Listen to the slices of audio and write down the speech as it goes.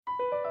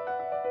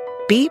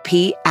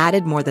BP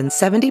added more than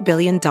 $70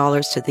 billion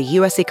to the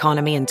U.S.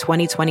 economy in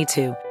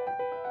 2022.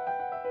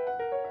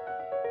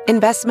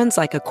 Investments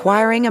like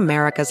acquiring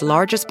America's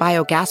largest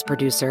biogas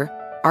producer,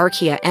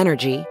 Archaea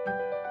Energy,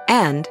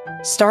 and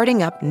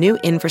starting up new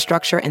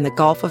infrastructure in the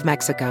Gulf of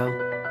Mexico.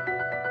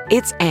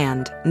 It's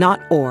and,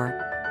 not or.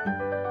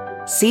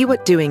 See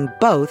what doing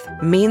both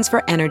means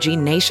for energy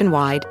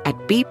nationwide at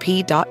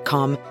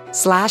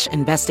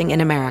bp.com/investing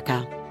in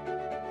America.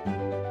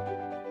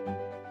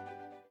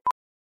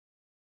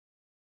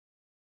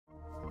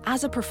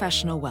 As a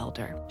professional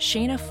welder,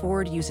 Shayna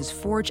Ford uses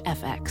Forge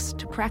FX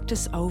to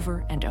practice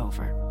over and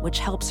over, which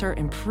helps her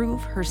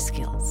improve her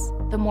skills.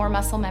 The more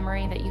muscle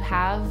memory that you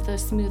have, the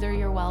smoother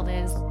your weld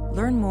is.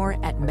 Learn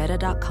more at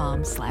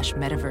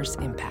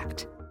meta.com/metaverse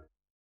impact.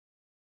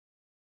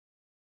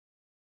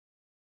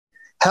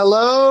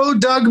 Hello,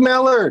 Doug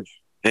Mellard.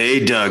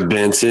 Hey, Doug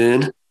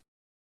Benson.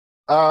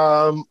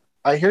 I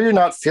hear you're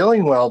not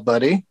feeling well,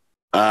 buddy.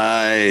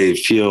 I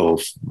feel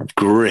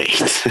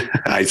great.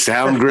 I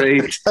sound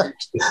great.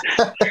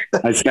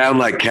 I sound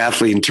like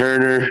Kathleen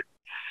Turner.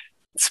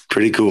 It's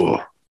pretty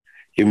cool.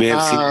 You may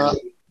have seen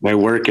my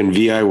work in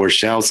V.I.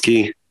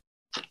 Warshawski.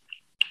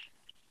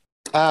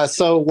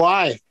 So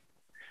why?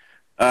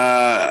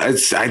 I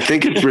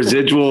think it's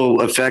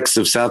residual effects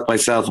of South by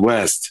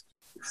Southwest.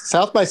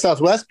 South by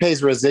Southwest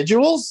pays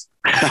residuals?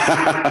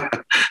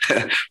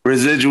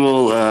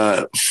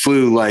 Residual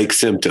flu-like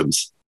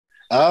symptoms.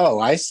 Oh,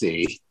 I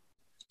see.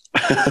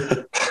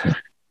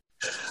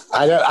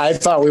 I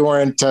thought we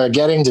weren't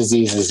getting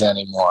diseases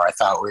anymore. I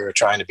thought we were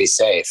trying to be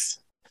safe.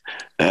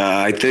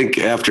 I think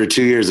after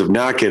 2 years of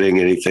not getting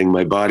anything,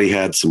 my body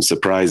had some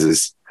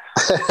surprises.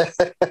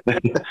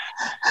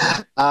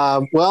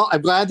 Well,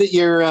 I'm glad that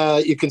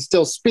you can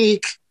still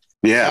speak.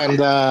 Yeah. And,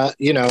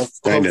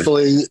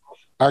 hopefully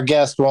our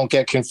guest won't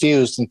get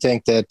confused and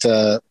think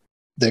that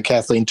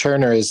Kathleen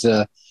Turner is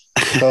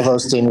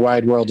co-hosting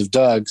Wide World of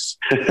Doug's.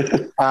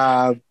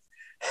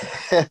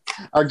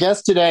 Our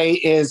guest today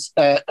is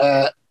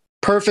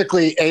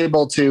perfectly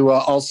able to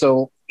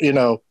also,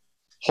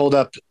 hold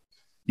up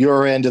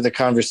your end of the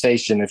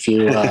conversation if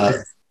you,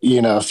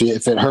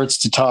 if it hurts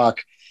to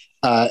talk.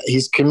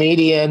 He's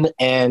comedian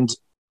and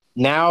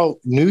now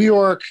New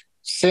York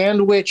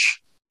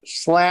sandwich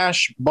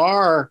 /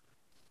 bar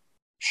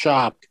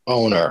shop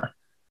owner.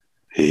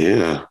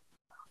 Yeah.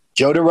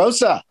 Joe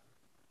DeRosa.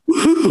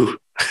 Woo.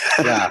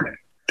 Yeah.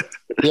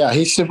 Yeah,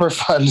 he's super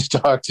fun to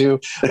talk to.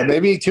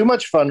 Maybe too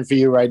much fun for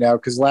you right now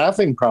because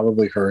laughing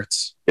probably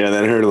hurts. Yeah,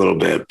 that hurt a little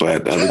bit,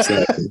 but I'm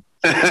excited.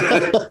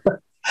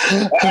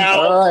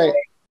 All right.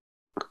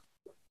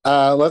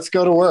 Let's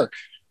go to work.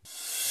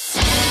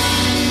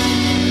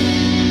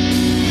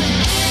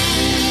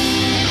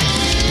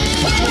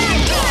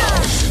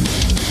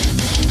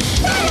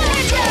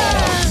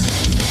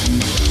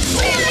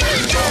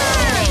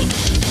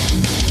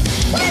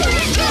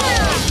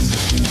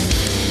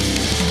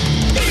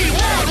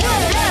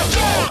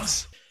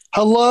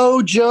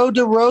 Hello, Joe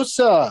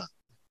DeRosa.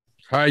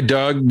 Hi,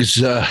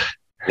 Doug's.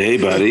 Hey,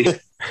 buddy.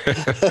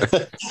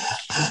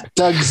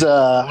 Doug's.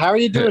 How are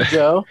you doing,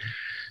 Joe?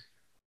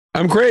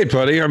 I'm great,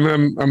 buddy. I'm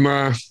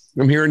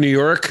here in New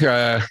York.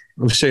 I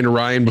was saying to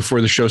Ryan before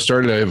the show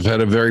started, I've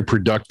had a very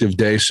productive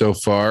day so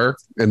far,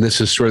 and this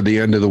is sort of the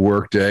end of the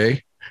work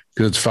day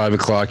because it's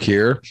 5:00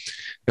 here,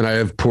 and I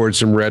have poured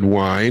some red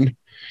wine,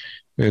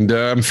 and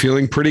I'm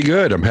feeling pretty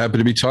good. I'm happy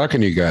to be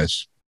talking to you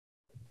guys.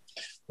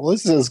 Well,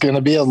 this is going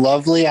to be a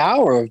lovely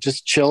hour of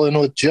just chilling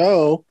with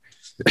Joe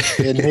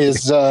in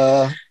his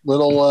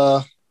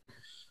little.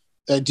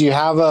 Do you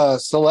have a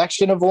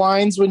selection of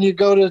wines when you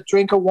go to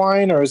drink a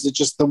wine, or is it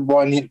just the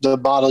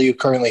bottle you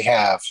currently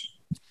have?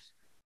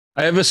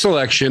 I have a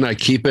selection. I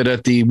keep it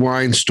at the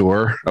wine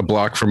store a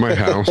block from my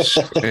house.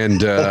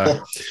 And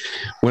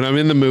when I'm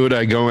in the mood,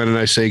 I go in and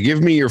I say,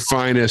 give me your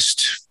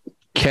finest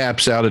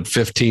caps out at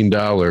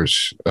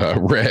 $15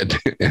 red.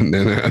 And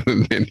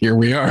then here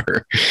we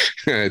are.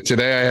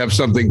 Today I have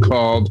something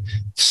called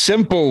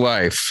Simple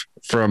Life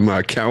from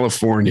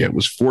California. It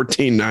was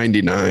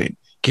 $14.99.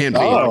 Can't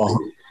beat it.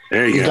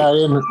 There you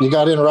go. You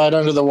got in right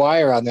under the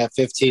wire on that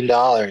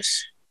 $15.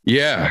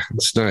 Yeah,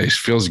 it's nice.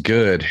 Feels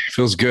good.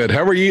 Feels good.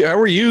 How are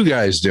you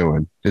guys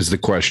doing? Is the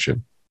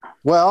question.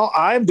 Well,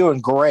 I'm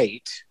doing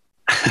great.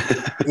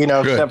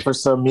 Except for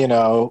some,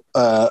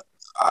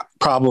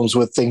 problems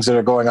with things that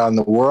are going on in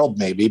the world,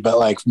 maybe. But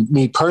like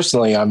me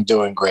personally, I'm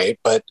doing great.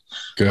 But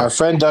good. Our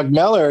friend Doug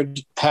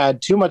Mellard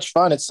had too much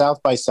fun at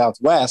South by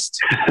Southwest.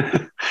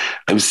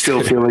 I'm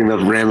still feeling the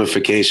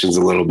ramifications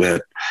a little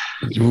bit.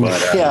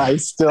 But, yeah,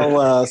 he's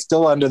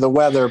still under the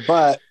weather.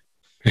 But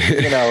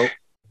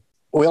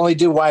we only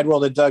do Wide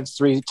World of Doug's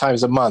 3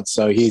 times a month,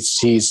 so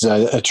he's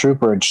a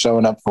trooper and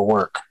showing up for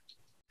work.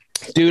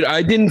 Dude,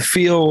 I didn't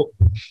feel.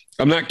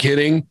 I'm not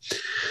kidding.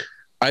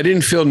 I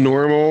didn't feel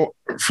normal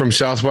from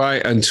South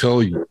by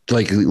until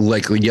like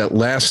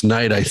last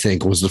night. I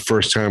think was the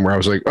first time where I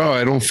was like, "Oh,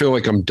 I don't feel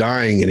like I'm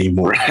dying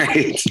anymore."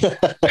 Right.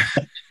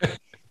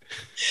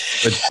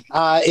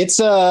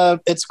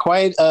 It's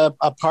quite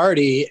a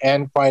party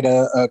and quite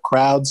a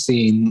crowd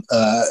scene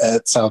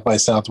at South by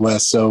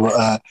Southwest. So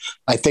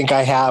I think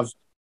I have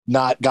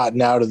not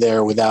gotten out of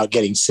there without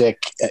getting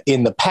sick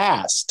in the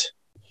past.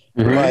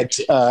 Mm-hmm. But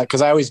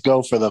because I always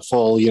go for the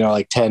full,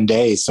 like 10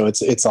 days, so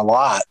it's a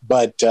lot.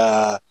 But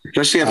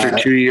especially after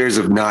 2 years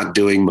of not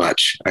doing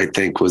much, I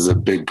think was a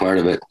big part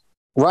of it.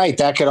 Right,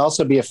 that could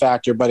also be a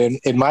factor. But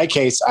in my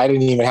case, I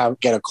didn't even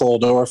get a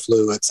cold or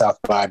flu at South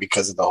by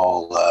because of the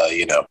whole,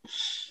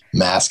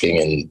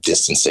 masking and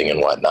distancing and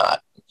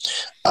whatnot.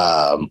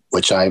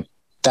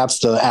 That's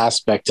the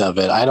aspect of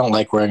it. I don't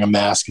like wearing a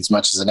mask as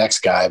much as the next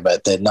guy,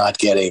 but then not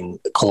getting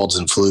colds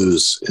and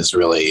flus is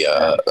really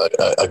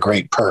a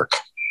great perk.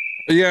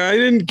 Yeah, I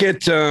didn't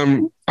get,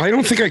 I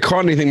don't think I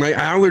caught anything. My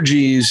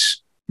allergies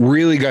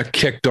really got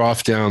kicked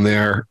off down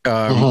there.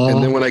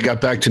 And then when I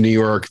got back to New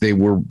York,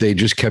 they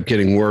just kept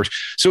getting worse.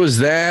 So it was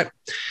that.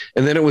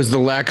 And then it was the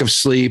lack of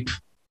sleep,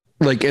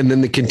 and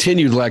then the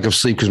continued lack of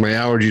sleep because my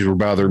allergies were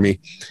bothering me.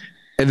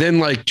 And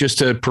then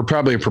just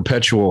probably a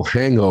perpetual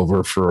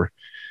hangover for,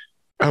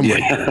 oh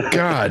my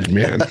God,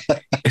 man.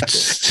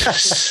 It's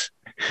just,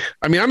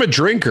 I'm a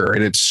drinker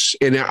and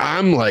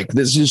I'm like,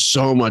 this is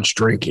so much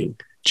drinking.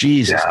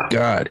 Jesus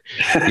God,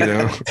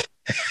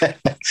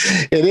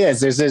 It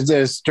is.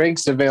 There's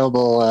drinks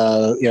available,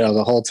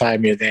 the whole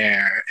time you're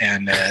there,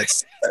 and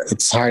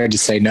it's hard to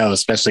say no,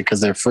 especially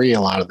because they're free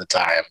a lot of the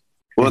time.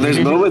 Well, there's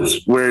moments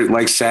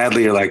where,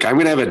 sadly, you're like, I'm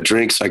gonna have a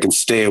drink so I can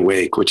stay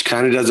awake, which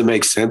kind of doesn't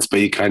make sense, but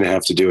you kind of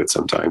have to do it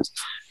sometimes.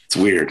 It's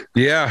weird.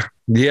 Yeah,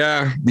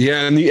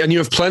 and you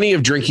have plenty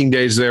of drinking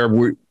days there,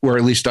 where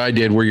at least I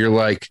did, where you're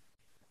like,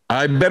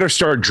 I better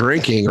start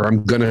drinking or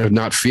I'm going to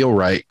not feel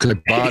right because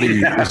my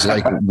body is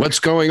like, what's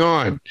going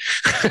on?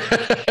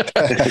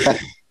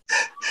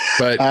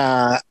 But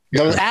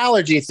the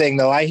allergy thing,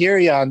 though, I hear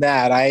you on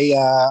that.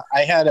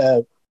 I had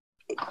a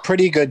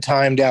pretty good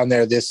time down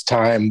there this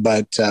time,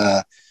 but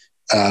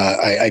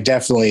I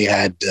definitely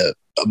had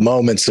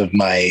moments of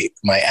my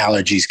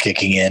allergies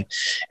kicking in.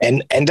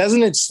 And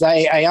doesn't it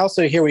say, I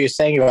also hear what you're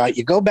saying about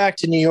you go back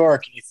to New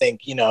York and you think,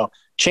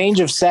 change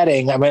of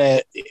setting, I'm going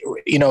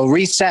to,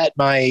 reset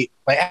my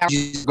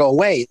allergies, go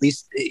away, at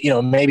least,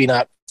 maybe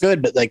not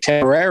good, but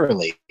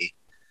temporarily.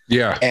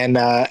 Yeah. And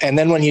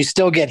then when you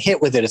still get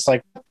hit with it, it's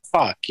like,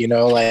 fuck,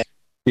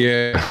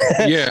 Yeah.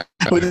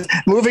 going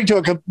to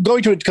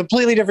a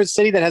completely different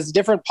city that has a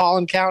different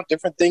pollen count,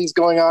 different things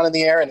going on in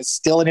the air, and it's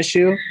still an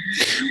issue.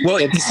 Well,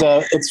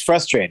 it's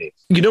frustrating.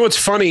 What's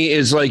funny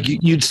is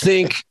you'd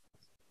think,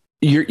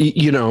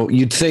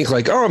 you'd think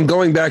I'm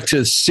going back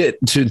to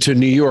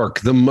New York,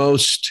 the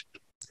most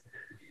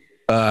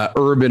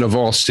urban of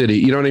all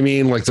cities. You know what I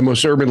mean? The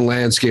most urban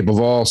landscape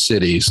of all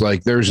cities.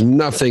 There's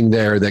nothing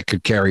there that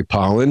could carry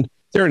pollen.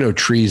 There are no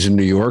trees in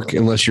New York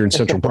unless you're in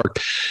Central Park.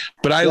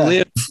 But I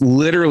live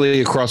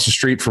literally across the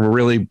street from a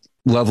really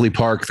lovely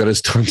park that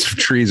has tons of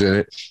trees in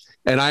it.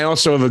 And I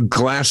also have a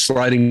glass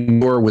sliding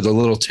door with a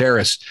little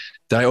terrace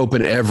that I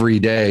open every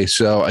day.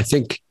 So I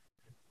think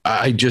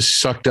I just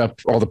sucked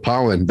up all the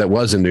pollen that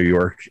was in New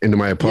York into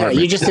my apartment. Yeah,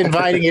 you're just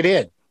inviting it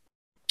in.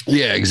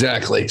 Yeah,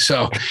 exactly.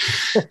 So,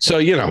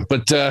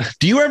 but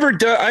do you ever,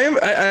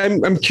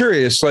 I'm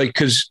curious,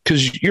 cause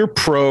you're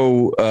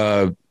pro,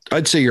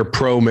 I'd say you're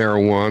pro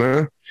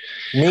marijuana.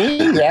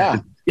 Me?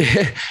 Yeah.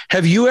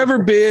 Have you ever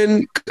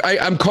been,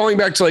 I'm calling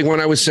back to when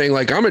I was saying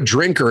I'm a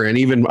drinker and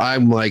even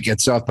I'm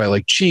at South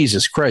by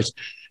Jesus Christ.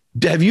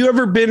 Have you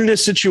ever been in a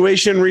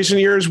situation in recent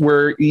years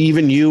where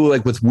even you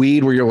with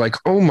weed where you're like,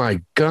 oh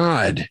my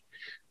God,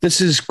 this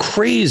is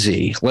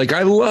crazy.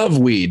 I love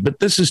weed, but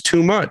this is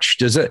too much.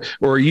 Does it,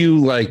 or are you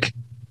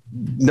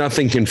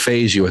nothing can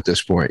phase you at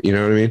this point? You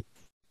know what I mean?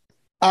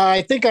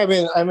 I think I'm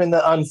in the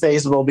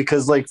unfazable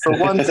because for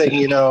one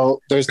thing,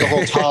 there's the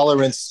whole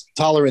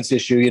tolerance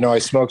issue. I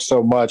smoke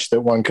so much that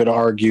one could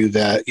argue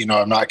that,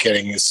 I'm not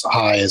getting as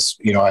high as,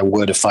 I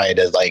would if I had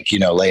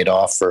laid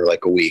off for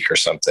a week or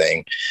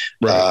something.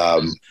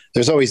 Right.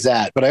 There's always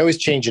that, but I always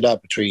change it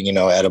up between,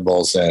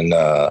 edibles and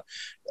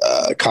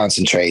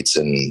concentrates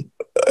and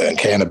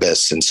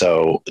cannabis. And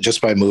so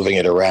just by moving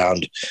it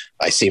around,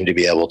 I seem to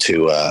be able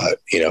to,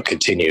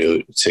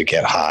 continue to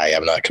get high.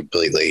 I'm not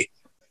completely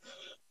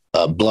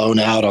blown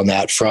out on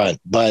that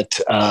front, but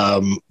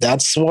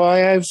that's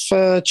why I've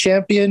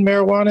championed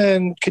marijuana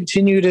and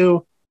continue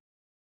to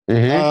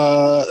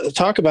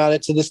talk about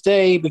it to this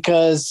day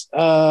because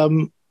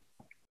I'm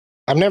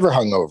never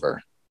hungover.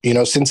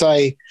 Since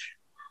I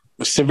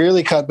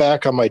severely cut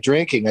back on my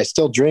drinking, I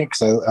still drink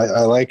because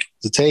I like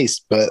the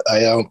taste, but I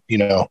don't.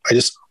 I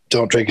just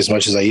don't drink as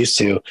much as I used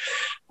to.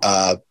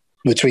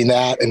 Between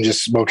that and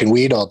just smoking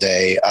weed all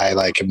day, I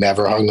am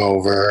never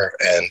hungover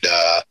and.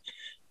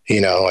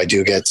 I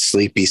do get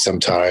sleepy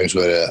sometimes,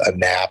 but a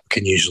nap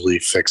can usually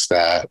fix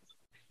that.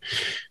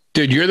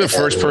 Dude, you're the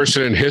first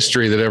person in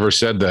history that ever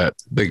said that.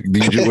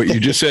 What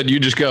you just said, you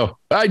just go,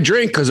 I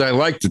drink because I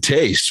like the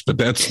taste, but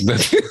that's.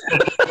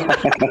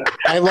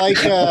 I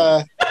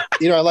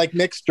like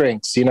mixed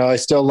drinks. I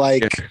still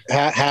like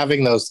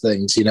having those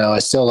things. I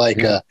still like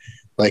a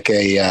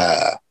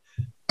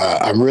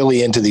I'm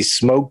really into these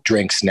smoke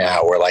drinks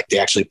now, where like they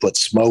actually put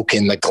smoke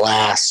in the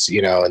glass,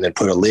 you know, and then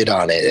put a lid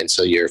on it, and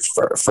so your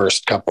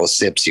first couple of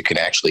sips, you can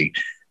actually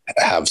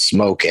have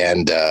smoke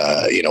and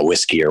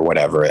whiskey or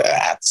whatever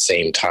at the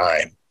same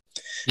time.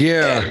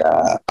 Yeah,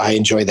 and, I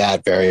enjoy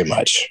that very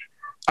much.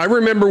 I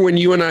remember when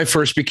you and I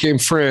first became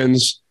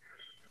friends.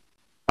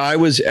 I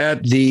was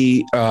at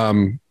the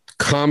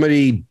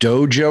Comedy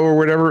Dojo or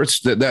whatever. It's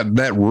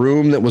that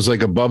room that was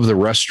like above the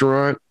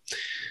restaurant.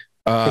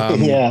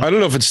 Yeah. I don't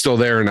know if it's still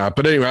there or not,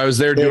 but anyway, I was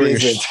there doing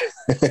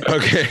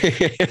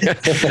okay.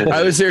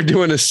 I was there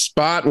doing a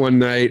spot one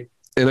night,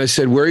 and I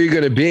said, "Where are you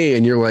going to be?"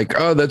 And you're like,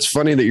 "Oh, that's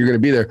funny that you're going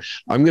to be there.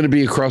 I'm going to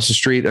be across the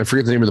street. I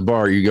forget the name of the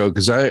bar." You go,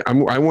 "Because I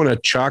want a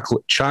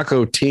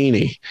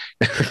Chocotini."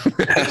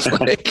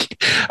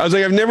 I was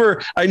like,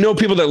 I know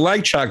people that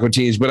like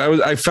Chocotinis, but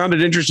I found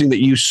it interesting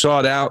that you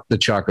sought out the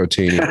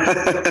Chocotini.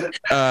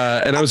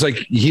 And I was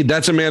like,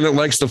 that's a man that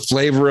likes the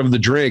flavor of the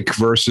drink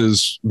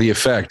versus the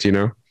effect, you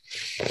know?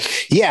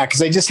 Yeah,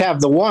 because I just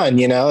have the one,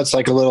 you know, it's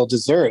like a little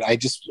dessert. I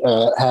just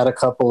had a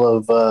couple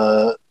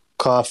of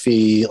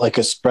coffee, like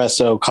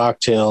espresso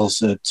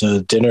cocktails at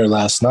dinner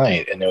last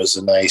night, and it was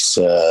a nice,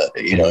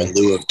 in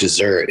lieu of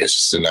dessert, it's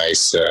just a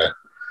nice,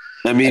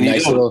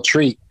 nice little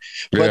treat.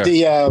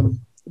 Yeah.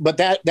 But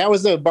that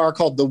was a bar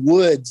called The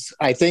Woods.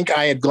 I think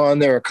I had gone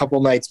there a couple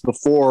nights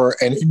before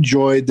and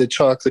enjoyed the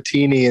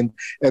Chocolatini,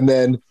 and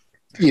then,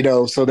 you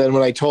know, so then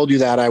when I told you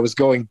that, I was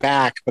going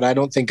back, but I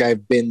don't think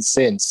I've been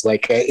since.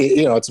 Like,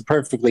 it's a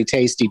perfectly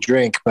tasty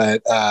drink,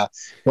 but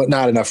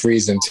not enough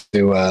reason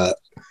to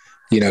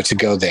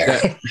go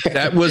there.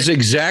 That was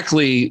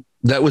exactly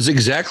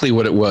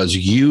what it was.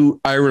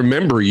 I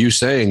remember you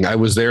saying I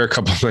was there a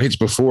couple of nights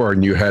before,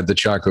 and you had the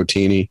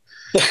Chocotini,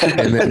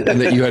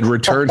 and that you had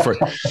returned for it.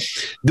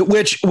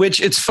 Which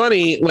it's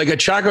funny, like a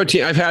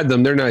Chocotini, I've had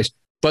them, they're nice,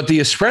 but the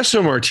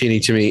espresso martini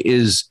to me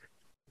is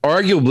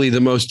arguably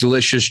the most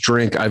delicious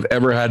drink I've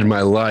ever had in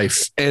my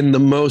life, and the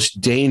most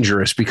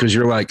dangerous, because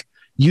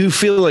you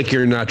feel like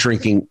you're not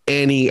drinking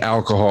any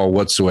alcohol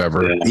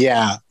whatsoever.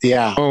 Yeah.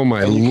 Oh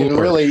my Lord.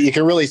 You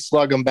can really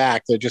slug them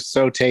back. They're just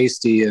so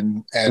tasty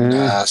and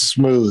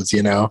smooth,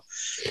 you know,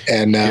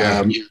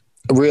 and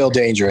real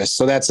dangerous.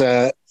 So that's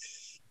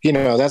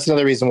that's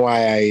another reason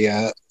why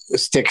I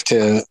stick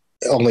to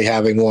only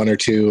having one or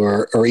two,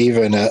 or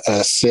even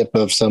a sip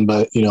of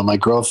somebody. You know, my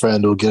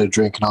girlfriend will get a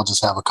drink and I'll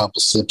just have a couple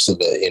sips of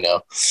it, you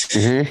know,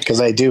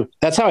 because I do.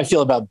 That's how I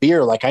feel about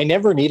beer. Like, I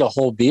never need a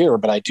whole beer,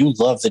 but I do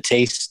love the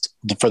taste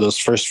for those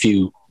first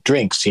few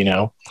drinks, you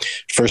know.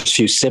 First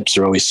few sips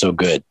are always so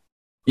good.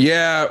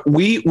 Yeah,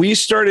 we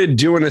started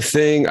doing a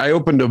thing. I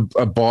opened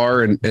a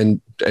bar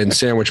and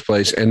sandwich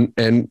place,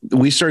 and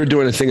we started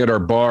doing a thing at our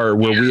bar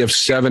where we have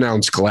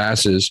 7-ounce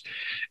glasses,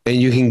 and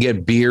you can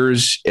get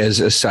beers as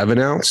a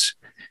 7-ounce,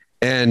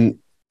 and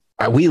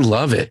we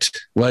love it.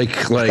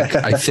 Like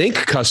I think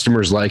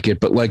customers like it,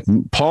 but like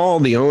Paul,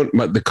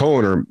 the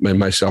co-owner, and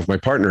myself, my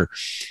partner,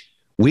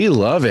 we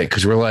love it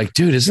because we're like,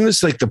 dude, isn't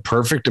this like the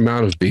perfect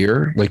amount of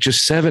beer? Like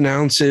just 7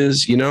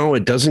 ounces, you know,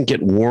 it doesn't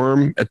get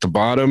warm at the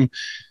bottom.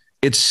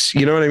 It's,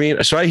 you know what I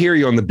mean? So I hear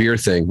you on the beer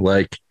thing.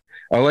 Like,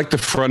 I like the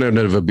front end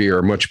of a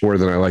beer much more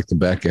than I like the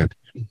back end.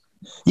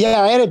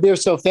 Yeah, I had a beer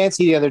so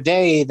fancy the other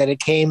day that it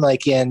came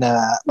like in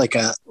like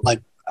a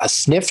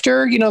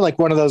snifter, you know, like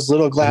one of those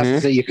little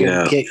glasses that you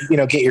can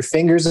get your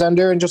fingers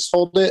under and just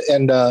hold it,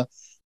 and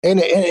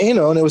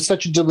it was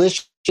such a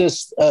delicious.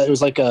 It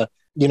was like a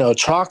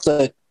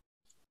chocolate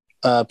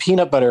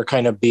peanut butter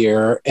kind of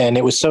beer, and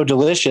it was so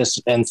delicious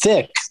and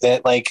thick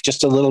that like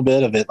just a little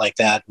bit of it like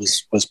that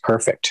was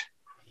perfect.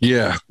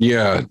 Yeah.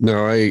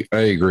 No, I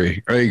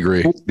agree.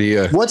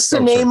 What's the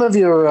name of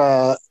your,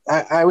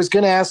 I was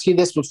going to ask you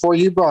this before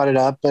you brought it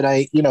up, but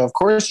of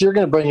course you're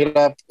going to bring it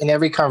up in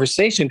every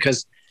conversation,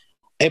 because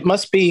it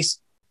must be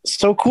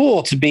so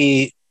cool to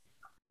be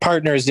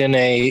partners in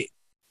a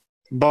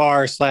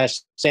bar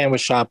 /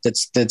 sandwich shop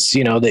that's,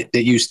 that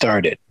you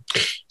started.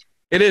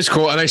 It is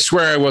cool. And I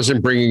swear I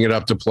wasn't bringing it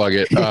up to plug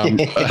it.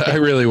 I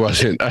really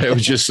wasn't. I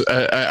was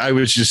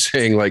just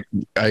saying, like,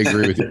 I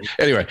agree with you.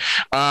 Anyway,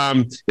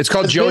 it's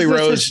called Joey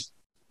Rose.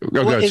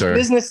 Go ahead, sorry.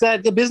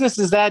 The business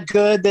is that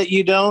good that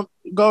you don't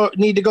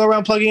need to go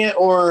around plugging it,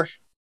 or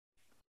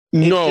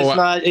no,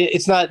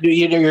 it's not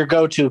your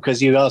go-to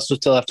because you also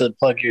still have to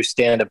plug your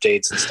stand-up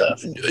dates and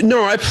stuff.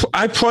 No,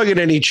 I plug it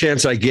any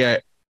chance I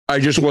get. I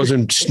just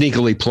wasn't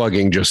sneakily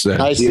plugging just then.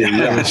 I see.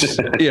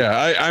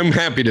 I'm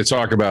happy to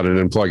talk about it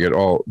and plug it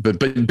all. But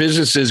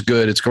business is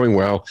good. It's going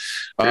well.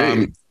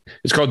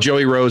 It's called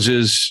Joey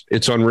Rose's.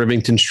 It's on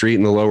Rivington Street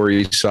in the Lower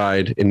East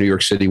Side in New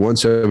York City,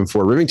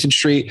 174 Rivington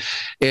Street.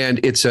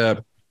 And it's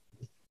the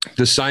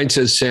sign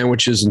says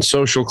Sandwiches and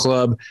Social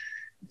Club,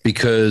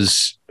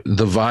 because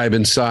the vibe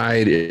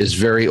inside is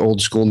very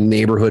old school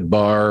neighborhood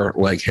bar,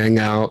 like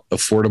hangout,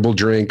 affordable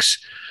drinks.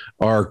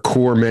 Our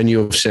core menu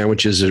of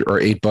sandwiches are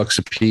 $8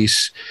 a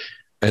piece,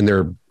 and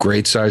they're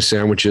great size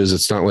sandwiches.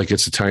 It's not like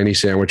it's a tiny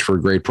sandwich for a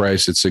great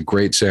price. It's a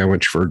great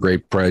sandwich for a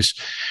great price.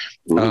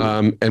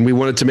 And we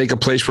wanted to make a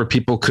place where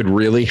people could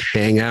really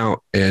hang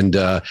out. And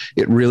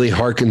it really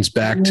harkens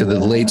back to the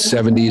late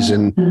 70s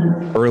and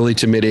early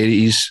to mid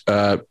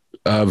 80s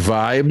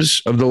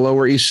vibes of the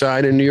Lower East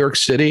Side in New York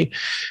City.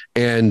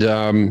 And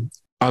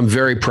I'm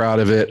very proud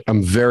of it.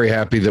 I'm very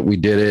happy that we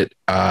did it.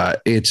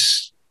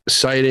 It's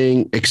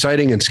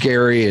exciting and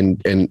scary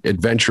and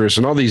adventurous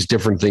and all these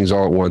different things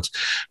all at once.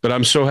 But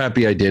I'm so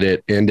happy I did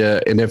it. And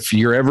if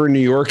you're ever in New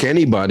York,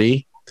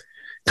 anybody,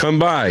 come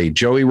by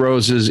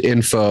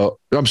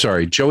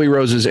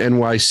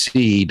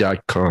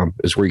joeyrosesnyc.com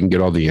is where you can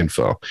get all the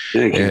info.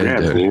 Yeah,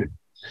 congrats,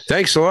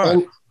 thanks a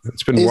lot.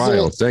 It's been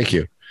wild. Thank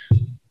you.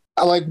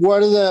 Like,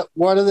 what are the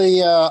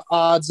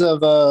odds of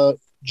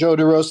Joe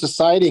DeRosa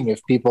sighting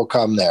if people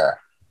come there?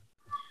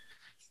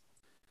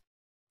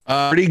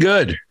 Pretty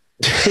good.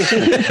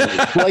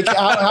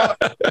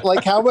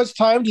 how much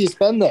time do you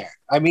spend there?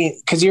 I mean,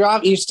 because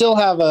you still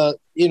have a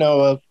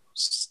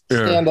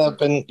stand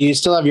up and you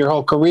still have your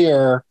whole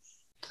career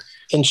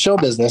in show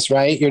business,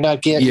 right? You're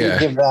not you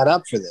give that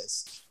up for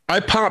this.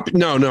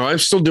 No, I'm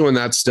still doing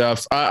that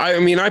stuff. I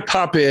mean, I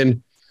pop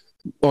in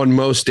on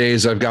most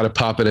days. I've got to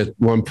pop in at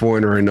one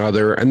point or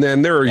another. And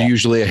then there are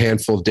usually a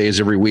handful of days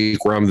every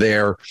week where I'm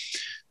there,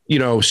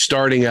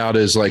 starting out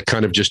as like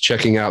kind of just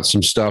checking out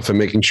some stuff and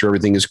making sure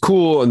everything is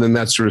cool. And then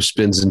that sort of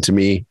spins into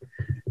me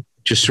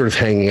just sort of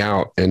hanging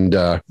out and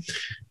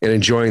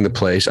enjoying the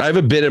place. I have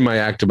a bit in my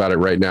act about it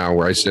right now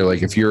where I say,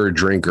 like, if you're a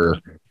drinker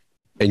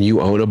and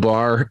you own a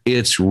bar,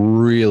 it's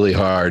really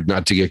hard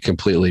not to get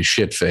completely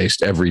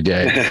shit-faced every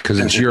day because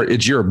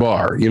it's your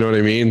bar. You know what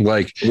I mean?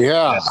 Like,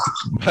 yeah.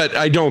 But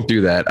I don't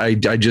do that. I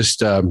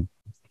just,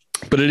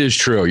 but it is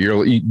true.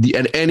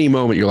 At any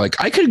moment you're like,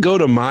 I could go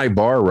to my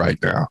bar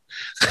right now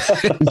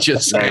and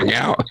just hang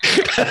out.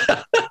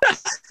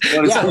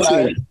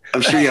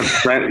 I'm sure you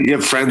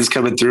have friends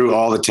coming through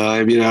all the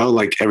time,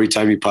 like every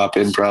time you pop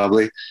in,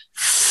 probably.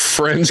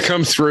 Friends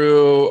come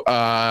through.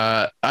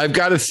 I've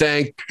got to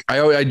thank,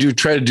 I do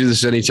try to do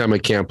this anytime I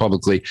can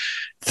publicly,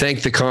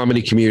 thank the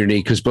comedy community,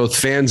 because both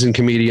fans and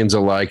comedians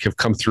alike have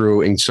come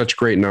through in such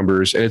great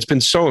numbers. And it's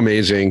been so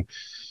amazing.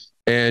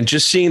 And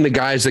just seeing the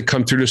guys that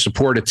come through to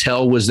support.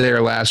 Attell was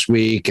there last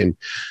week, and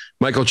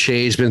Michael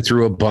Che's been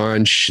through a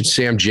bunch, and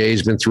Sam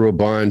Jay's been through a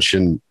bunch.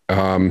 And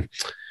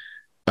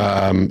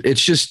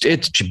it's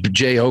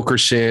Jay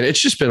Okerson. It's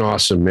just been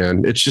awesome,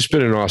 man. It's just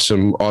been an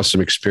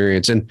awesome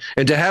experience. And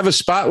to have a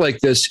spot like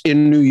this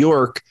in New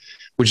York,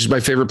 which is my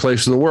favorite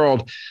place in the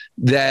world,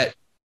 that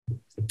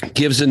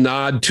gives a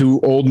nod to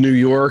old New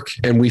York.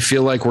 And we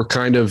feel like we're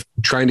kind of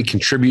trying to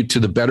contribute to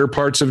the better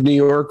parts of New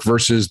York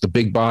versus the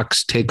big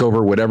box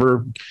takeover,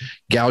 whatever,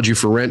 gouge you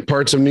for rent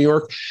parts of New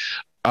York.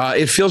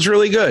 It feels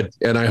really good.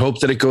 And I hope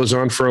that it goes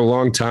on for a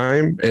long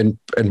time. And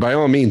by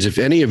all means, if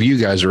any of you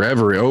guys are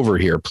ever over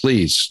here,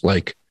 please,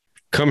 like,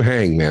 come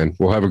hang, man.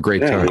 We'll have a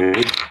great time.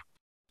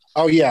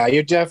 Oh yeah.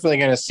 You're definitely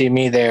going to see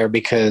me there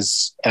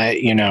because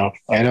I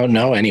don't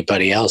know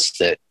anybody else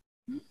that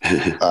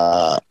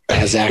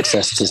has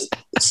access to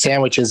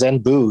sandwiches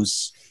and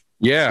booze.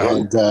 Yeah.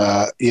 And,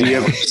 do you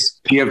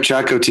have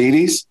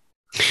Chocotinis?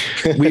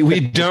 we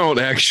don't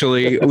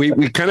actually.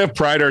 We kind of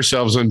pride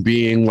ourselves on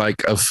being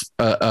like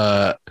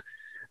an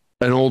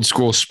old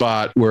school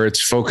spot where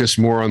it's focused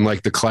more on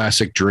like the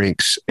classic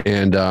drinks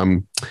and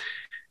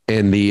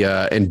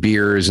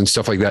beers and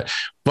stuff like that.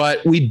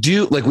 But we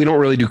don't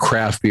really do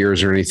craft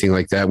beers or anything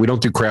like that. We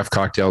don't do craft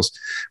cocktails,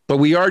 but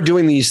we are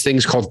doing these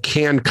things called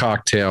canned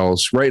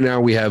cocktails. Right now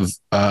we have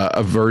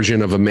a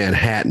version of a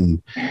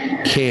Manhattan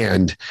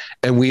canned,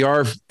 and we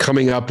are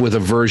coming up with a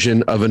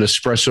version of an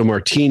espresso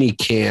martini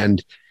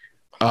canned.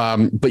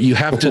 But you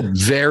have to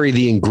vary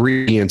the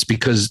ingredients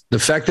because the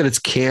fact that it's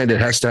canned,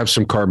 it has to have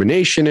some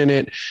carbonation in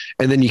it.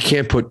 And then you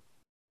can't put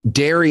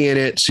dairy in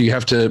it. So you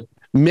have to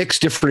mix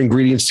different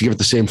ingredients to give it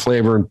the same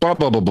flavor and blah,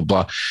 blah, blah, blah,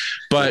 blah.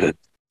 But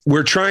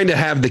we're trying to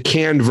have the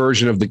canned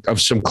version of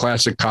some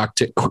classic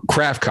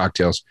craft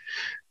cocktails.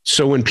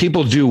 So when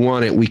people do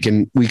want it, we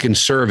can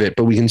serve it,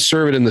 but we can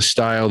serve it in the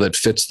style that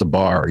fits the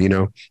bar.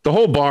 The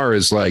whole bar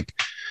is like,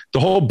 the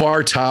whole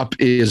bar top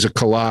is a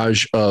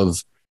collage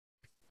of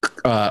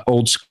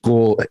old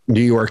school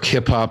New York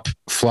hip hop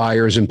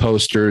flyers and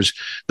posters.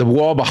 The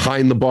wall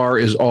behind the bar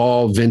is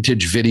all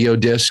vintage video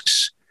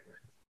discs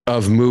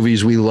of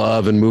movies we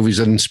love and movies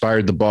that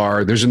inspired the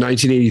bar. There's a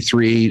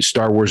 1983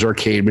 Star Wars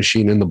arcade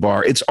machine in the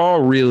bar. It's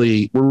all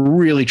we're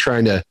really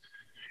trying to,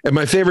 and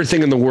my favorite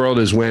thing in the world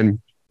is when,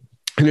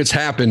 and it's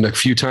happened a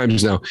few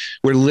times now,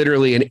 where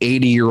literally an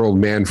 80-year-old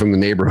man from the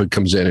neighborhood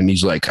comes in and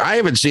he's like, I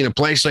haven't seen a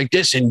place like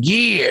this in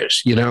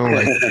years.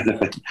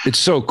 It's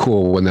so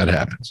cool when that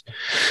happens.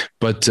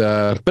 But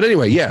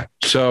anyway, yeah.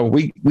 So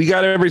we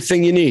got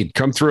everything you need.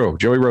 Come through.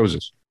 Joey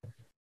Roses.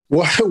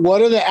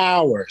 What are the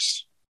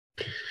hours?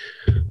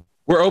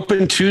 We're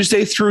open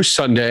Tuesday through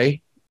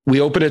Sunday.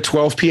 We open at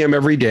 12 p.m.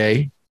 every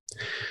day.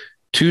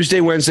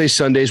 Tuesday, Wednesday,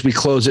 Sundays, we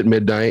close at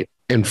midnight.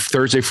 And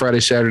Thursday, Friday,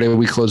 Saturday,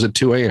 we close at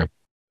 2 a.m.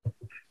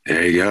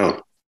 There you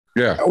go.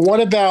 Yeah. What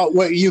about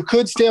you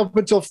could stay up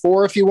until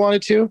 4 if you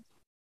wanted to?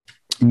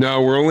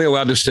 No, we're only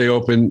allowed to stay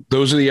open.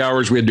 Those are the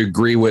hours we had to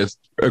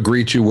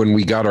agree to when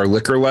we got our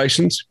liquor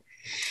license.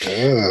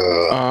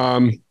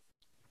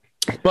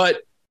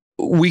 But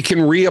we can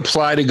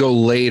reapply to go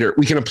later.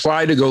 We can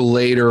apply to go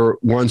later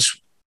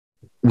once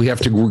we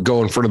have to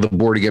go in front of the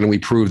board again and we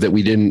prove that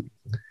we didn't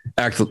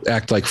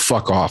act like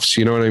fuck offs.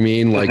 You know what I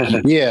mean? Like,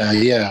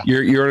 yeah.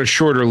 You're on a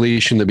shorter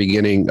leash in the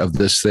beginning of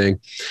this thing.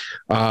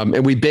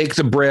 And we bake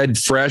the bread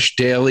fresh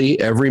daily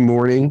every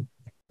morning.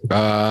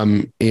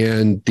 And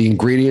the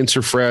ingredients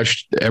are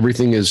fresh.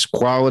 Everything is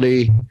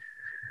quality.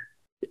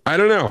 I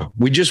don't know.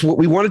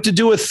 We wanted to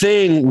do a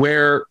thing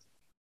where,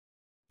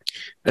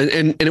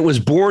 and it was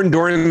born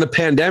during the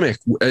pandemic.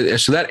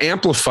 So that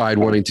amplified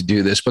wanting to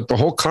do this. But the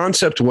whole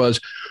concept was,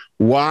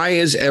 why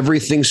is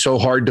everything so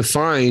hard to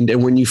find?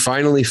 And when you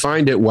finally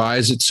find it, why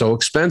is it so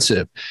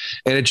expensive?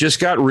 And it just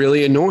got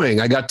really annoying.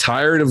 I got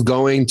tired of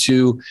going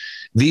to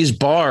these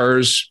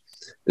bars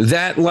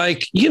that,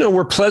 like, you know,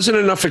 were pleasant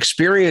enough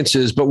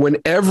experiences. But when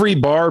every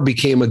bar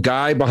became a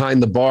guy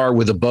behind the bar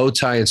with a bow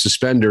tie and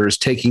suspenders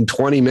taking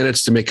 20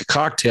 minutes to make a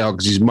cocktail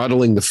because he's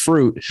muddling the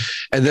fruit,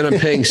 and then I'm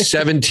paying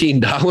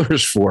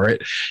 $17 for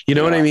it. You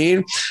know what I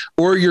mean?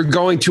 Or you're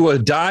going to a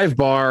dive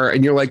bar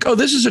and you're like, oh,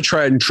 this is a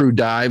tried and true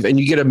dive. And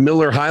you get a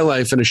Miller High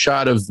Life and a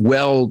shot of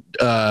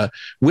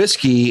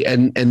whiskey.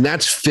 And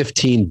that's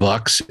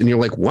 $15. And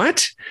you're like,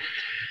 what?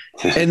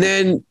 And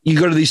then you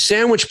go to these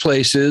sandwich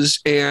places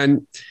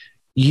and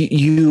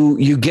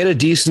you get a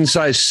decent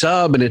sized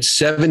sub and it's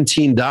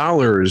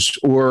 $17,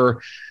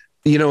 or,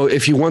 you know,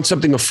 if you want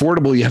something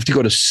affordable, you have to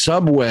go to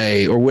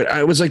Subway or what.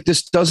 I was like,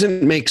 this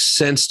doesn't make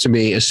sense to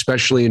me,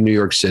 especially in New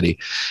York City.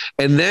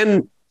 And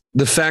then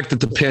the fact that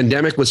the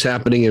pandemic was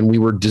happening and we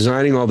were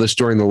designing all this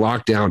during the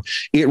lockdown,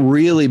 it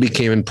really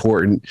became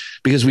important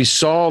because we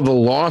saw the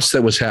loss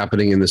that was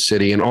happening in the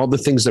city and all the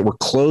things that were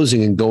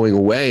closing and going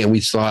away. And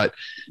we thought,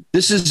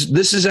 this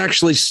is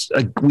actually,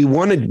 we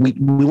want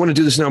to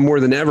do this now more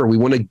than ever. We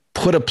want to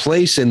put a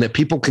place in that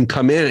people can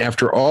come in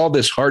after all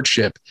this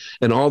hardship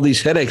and all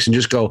these headaches and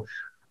just go,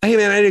 hey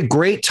man, I had a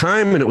great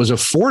time and it was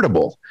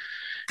affordable.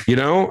 You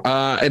know,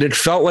 and it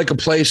felt like a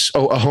place,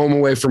 a home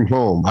away from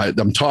home.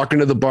 I'm talking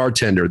to the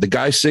bartender, the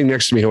guy sitting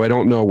next to me who I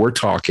don't know. We're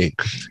talking.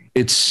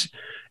 It's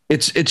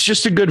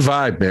just a good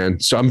vibe, man.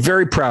 So I'm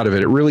very proud of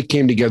it. It really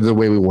came together the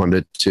way we wanted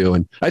it to,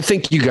 and I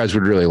think you guys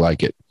would really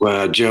like it.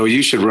 Well, Joe,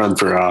 you should run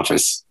for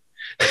office.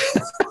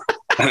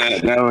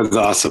 That was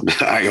awesome.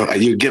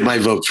 You get my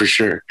vote for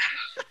sure.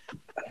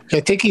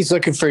 I think he's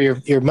looking for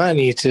your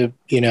money to,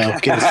 you know,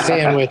 get a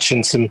sandwich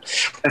and some.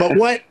 But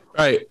what?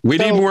 Right. We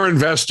need more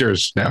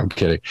investors. No, I'm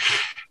kidding.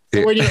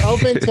 So when you're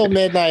open till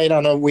midnight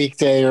on a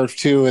weekday or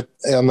two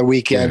on the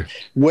weekend,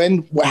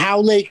 how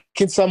late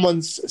can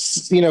someone,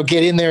 you know,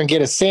 get in there and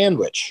get a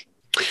sandwich?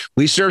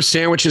 We serve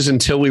sandwiches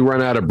until we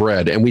run out of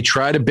bread, and we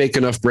try to bake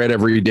enough bread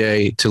every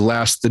day to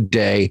last the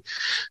day.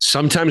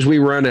 Sometimes we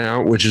run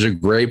out, which is a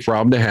great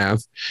problem to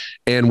have.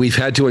 And we've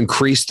had to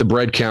increase the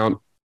bread count.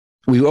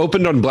 We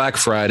opened on Black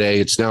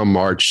Friday. It's now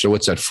March. So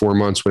what's that? 4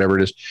 months, whatever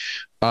it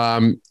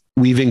is.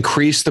 We've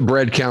increased the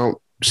bread count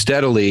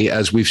steadily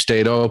as we've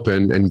stayed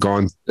open and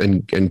gone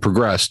and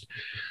progressed,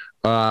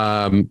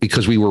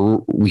 because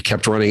we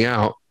kept running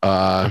out,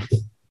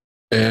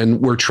 and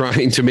we're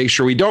trying to make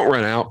sure we don't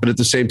run out. But at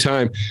the same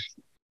time,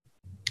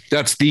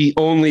 that's the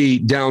only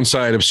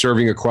downside of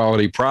serving a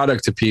quality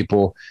product to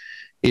people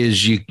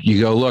is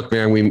you go, look,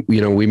 man,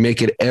 we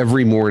make it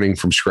every morning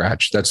from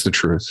scratch. That's the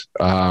truth.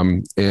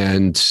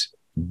 And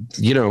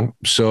you know,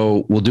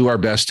 so we'll do our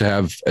best to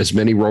have as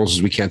many rolls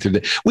as we can through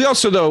we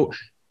also, though,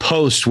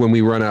 post when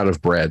we run out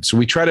of bread. So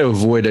we try to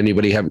avoid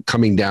anybody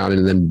coming down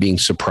and then being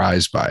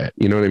surprised by it.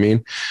 You know what I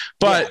mean?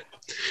 But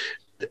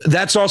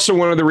that's also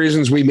one of the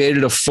reasons we made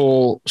it a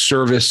full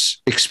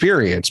service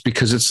experience,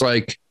 because it's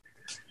like,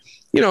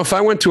 you know, if I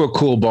went to a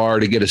cool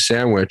bar to get a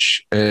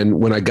sandwich and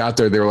when I got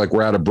there, they were like,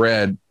 we're out of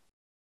bread,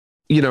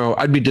 you know,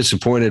 I'd be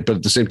disappointed. But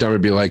at the same time,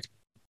 I'd be like,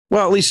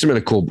 well, at least I'm in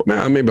a cool,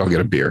 maybe I'll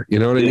get a beer. You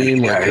know what I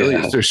mean? Like, at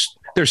least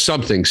there's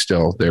something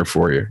still there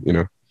for you, you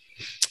know?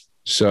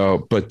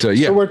 So, but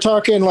yeah. So we're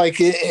talking like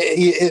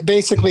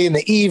basically in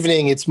the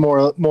evening, it's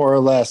more or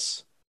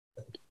less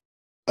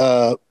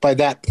by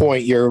that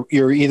point, you're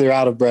either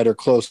out of bread or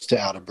close to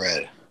out of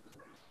bread.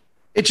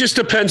 It just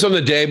depends on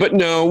the day, but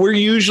no, we're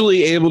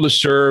usually able to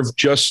serve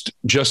just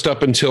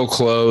up until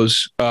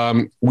close.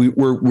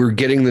 We're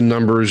getting the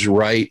numbers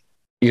right,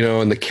 you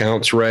know, and the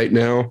counts right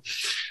now,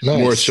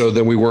 more so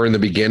than we were in the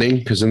beginning,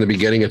 because in the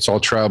beginning it's all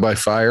trial by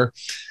fire.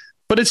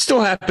 But it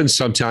still happens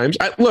sometimes.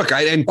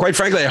 And quite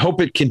frankly, I hope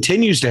it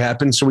continues to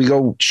happen. So we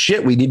go,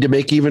 shit, we need to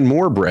make even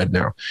more bread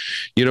now.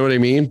 You know what I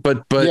mean?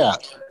 But yeah,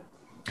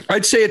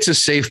 I'd say it's a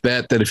safe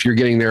bet that if you're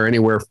getting there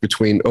anywhere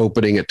between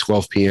opening at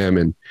 12 p.m.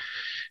 and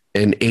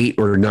 8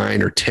 or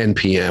 9 or 10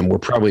 p.m., we're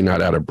probably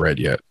not out of bread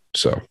yet.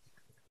 So.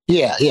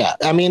 Yeah.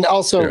 I mean,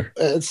 also,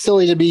 it's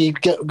silly to be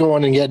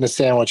going and getting a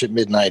sandwich at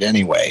midnight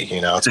anyway.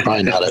 You know, it's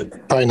probably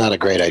not a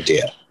great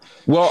idea.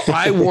 Well,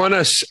 I want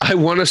us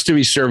to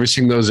be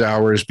servicing those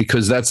hours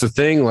because that's the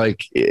thing.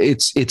 Like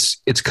it's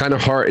kind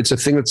of hard. It's a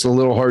thing that's a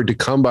little hard to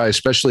come by,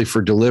 especially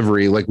for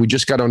delivery. Like we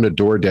just got onto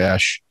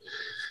DoorDash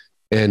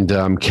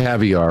and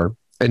Caviar,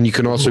 and you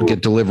can also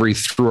get delivery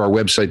through our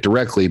website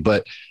directly.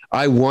 But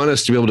I want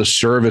us to be able to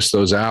service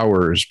those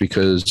hours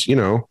because, you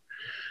know,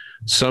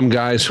 some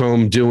guy's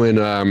home doing,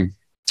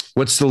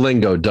 what's the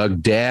lingo,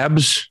 Doug?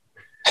 Dabs?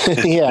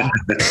 Yeah.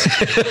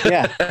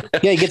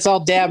 He gets all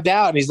dabbed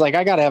out and he's like,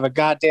 I got to have a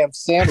goddamn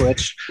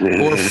sandwich.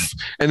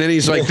 And then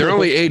he's like, they're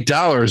only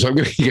 $8. I'm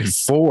going to get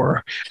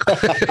 4.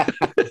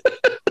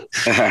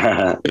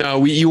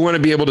 No, you want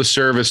to be able to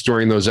service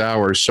during those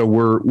hours. So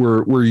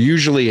we're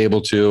usually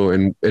able to,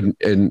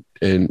 and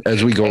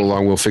as we go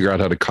along, we'll figure out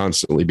how to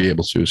constantly be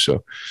able to.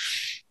 So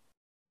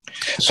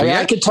I mean,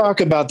 I could talk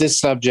about this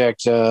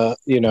subject,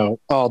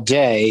 all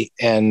day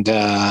and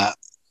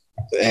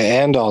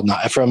all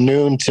night, from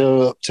noon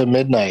to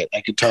midnight.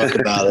 I could talk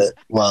about it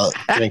while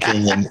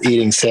drinking and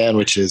eating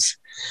sandwiches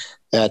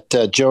at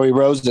Joey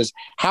Rose's.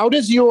 How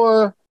does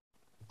your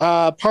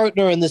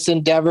partner in this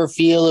endeavor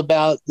feel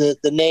about the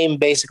name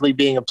basically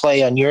being a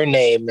play on your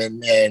name,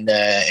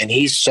 and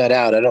he's shut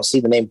out? I don't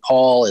see the name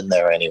Paul in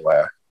there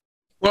anywhere.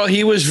 Well,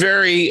 he was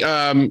very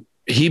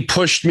he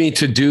pushed me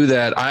to do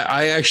that.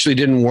 I actually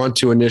didn't want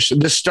to initially.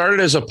 This started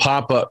as a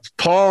pop-up.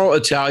 Paul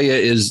Italia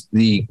is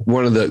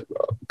one of the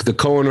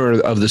co-owner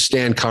of the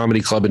Stand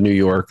Comedy Club in New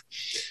York.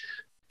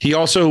 He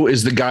also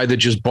is the guy that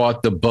just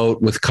bought the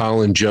boat with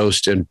Colin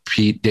Jost and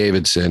Pete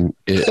Davidson,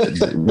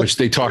 which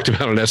they talked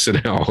about on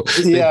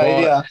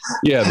SNL.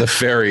 Yeah, the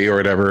ferry or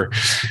whatever,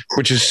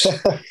 which is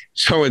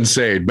so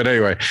insane. But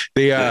anyway,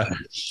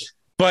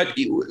 but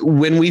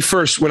when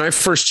I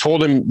first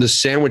told him the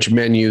sandwich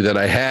menu that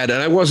I had,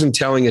 and I wasn't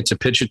telling it to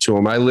pitch it to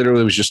him, I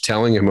literally was just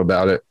telling him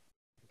about it.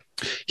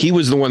 He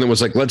was the one that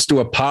was like, let's do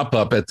a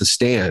pop-up at the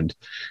Stand.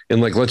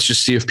 And like, let's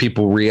just see if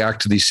people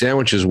react to these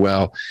sandwiches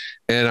well.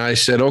 And I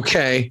said,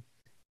 okay.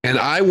 And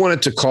I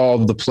wanted to call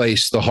the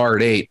place the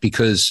Hard 8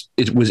 because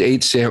it was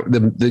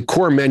the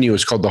core menu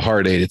is called the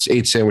Hard 8. It's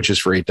 8 sandwiches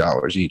for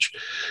 $8 each.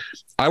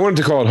 I wanted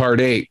to call it Hard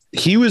 8.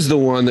 He was the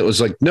one that was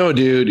like, no,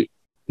 dude,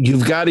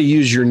 you've got to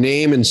use your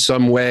name in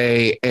some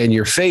way and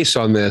your face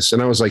on this.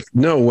 And I was like,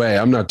 no way,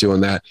 I'm not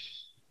doing that.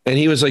 And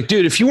he was like,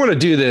 dude, if you want to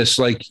do this,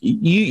 like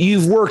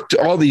you've worked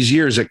all these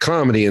years at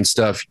comedy and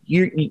stuff,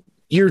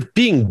 you're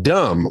being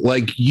dumb.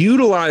 Like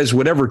utilize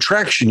whatever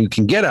traction you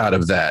can get out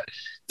of that.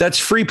 That's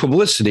free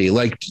publicity.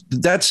 Like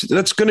that's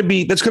going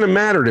to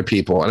matter to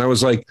people. And I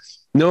was like,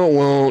 no, it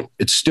won't.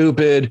 It's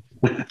stupid.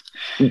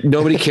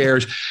 Nobody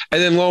cares.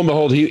 And then lo and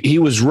behold, he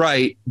was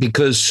right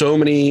because so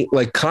many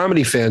like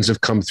comedy fans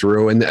have come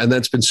through and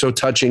that's been so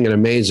touching and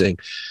amazing.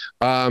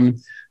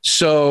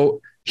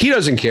 So he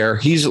doesn't care.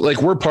 He's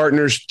like, we're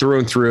partners through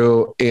and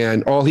through.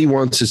 And all he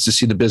wants is to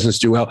see the business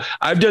do well.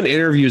 I've done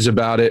interviews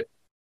about it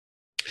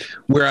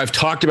where I've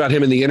talked about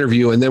him in the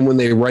interview. And then when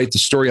they write the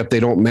story up, they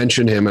don't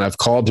mention him. And I've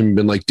called him and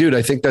been like, dude,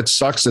 I think that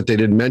sucks that they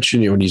didn't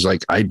mention you. And he's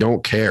like, I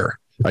don't care.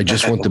 I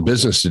just want the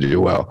business to do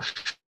well.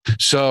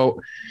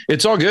 So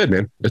it's all good,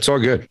 man. It's all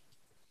good.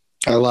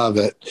 I love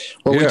it.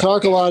 Well, we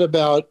talk a lot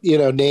about,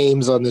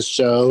 names on this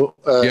show.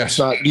 Yes. It's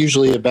not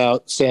usually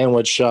about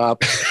Sandwich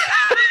Shop.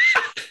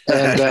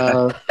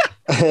 And,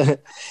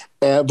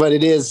 but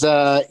it is,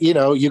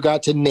 you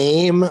got to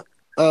name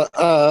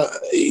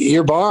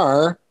your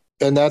bar,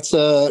 and that's,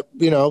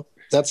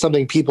 that's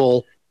something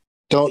people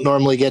don't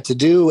normally get to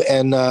do.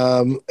 And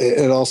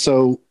it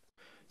also,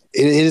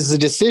 it is a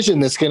decision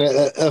that's going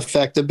to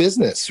affect the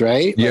business,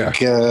 right? Yeah.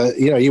 Like,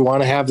 you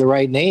want to have the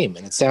right name,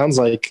 and it sounds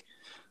like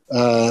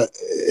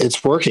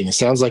it's working. It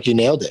sounds like you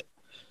nailed it.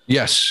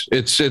 Yes,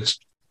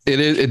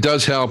 it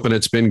does help, and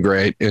it's been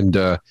great. And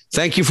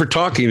thank you for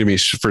talking to me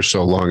for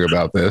so long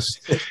about this.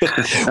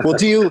 Well,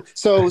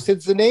 so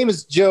since the name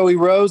is Joey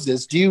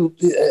Rose's,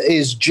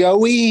 is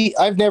Joey,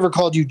 I've never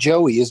called you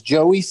Joey. Is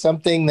Joey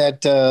something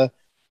that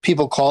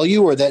people call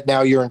you, or that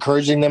now you're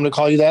encouraging them to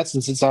call you that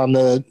since it's on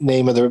the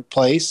name of the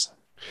place?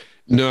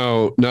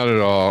 No, not at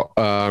all.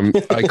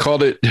 I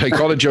called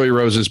it Joey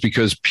Rose's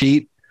because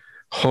Pete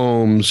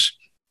Holmes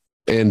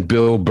and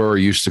Bill Burr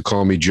used to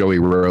call me Joey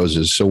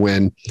Rose's. So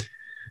when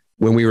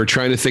we were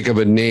trying to think of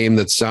a name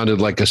that sounded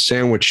like a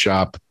sandwich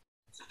shop,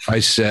 I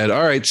said,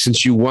 all right,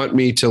 since you want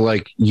me to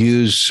like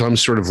use some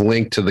sort of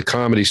link to the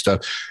comedy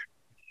stuff,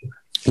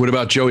 what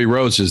about Joey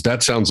Rose's?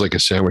 That sounds like a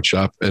sandwich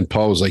shop. And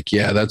Paul was like,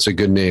 yeah, that's a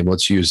good name.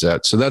 Let's use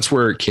that. So that's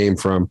where it came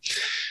from.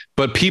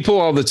 But people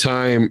all the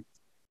time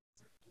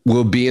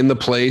will be in the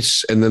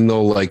place and then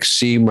they'll like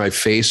see my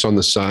face on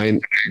the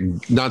sign,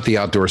 not the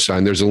outdoor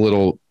sign. There's a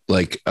little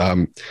like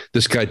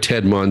this guy,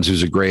 Ted Munns,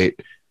 who's a great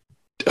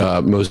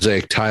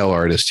mosaic tile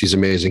artist. He's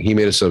amazing. He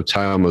made us a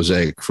tile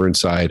mosaic for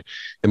inside,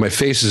 and my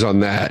face is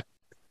on that.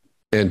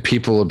 And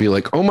people will be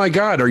like, "Oh my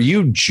God, are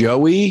you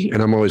Joey?"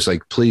 And I'm always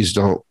like, "Please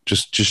don't,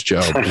 just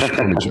Joe. Just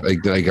call me Joe."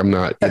 Like I'm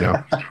not,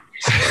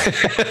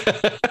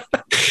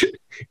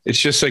 It's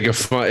just like a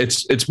fun.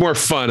 It's more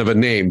fun of a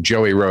name,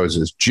 Joey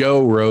Rose's.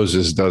 Joe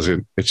Rose's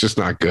doesn't. It's just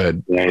not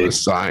good. Right. On a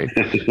sign.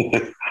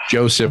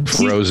 Joseph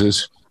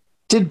Roses.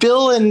 Did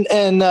Bill and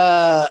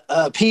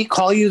Pete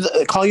call you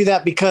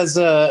that because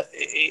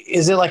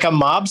is it like a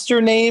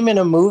mobster name in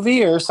a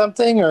movie or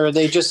something, or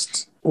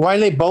why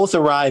do they both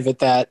arrive at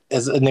that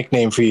as a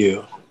nickname for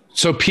you?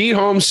 So Pete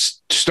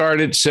Holmes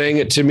started saying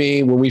it to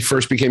me when we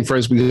first became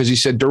friends because he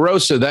said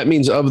DeRosa, that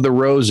means of the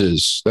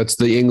roses. That's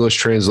the English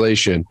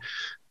translation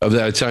of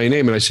that Italian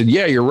name. And I said,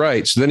 yeah, you're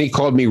right. So then he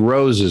called me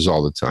Roses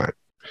all the time.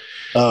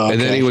 Oh, okay.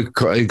 And then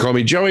he'd call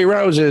me Joey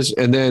Roses.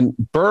 And then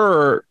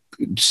Burr,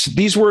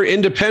 these were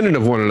independent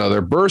of one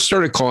another. Burr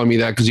started calling me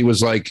that because he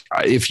was like,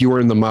 if you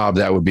were in the mob,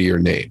 that would be your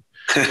name.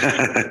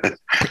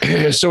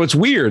 So it's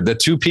weird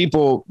that two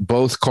people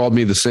both called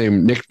me the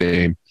same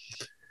nickname.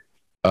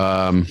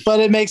 But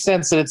it makes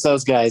sense that it's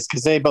those guys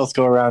because they both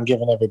go around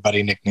giving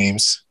everybody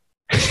nicknames.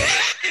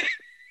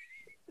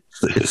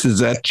 Is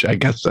that? I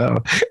guess so.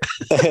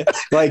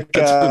 Like,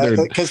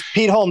 because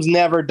Pete Holmes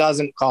never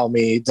doesn't call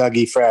me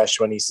Dougie Fresh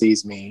when he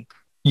sees me.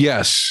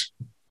 Yes.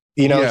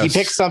 You know, yes. He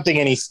picks something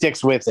and he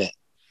sticks with it.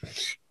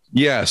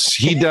 Yes,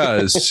 he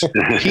does.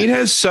 Pete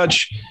has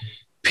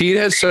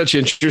such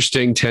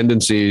interesting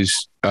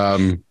tendencies.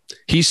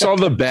 He saw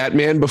the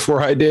Batman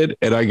before I did,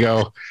 and I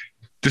go,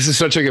 this is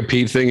such like a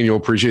Pete thing, and you'll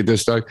appreciate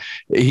this, Doug.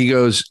 He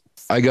goes,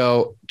 I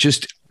go,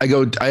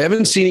 I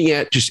haven't seen it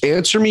yet. Just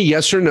answer me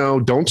yes or no.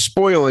 Don't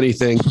spoil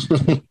anything.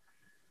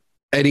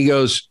 And he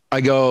goes,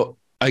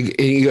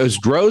 he goes,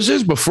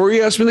 Roses, before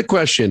you ask me the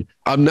question,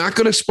 I'm not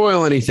going to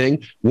spoil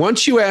anything.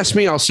 Once you ask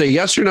me, I'll say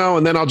yes or no,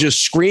 and then I'll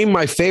just scream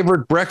my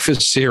favorite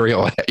breakfast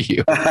cereal at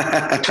you.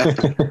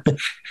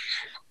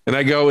 And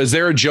I go, is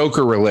there a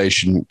Joker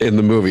relation in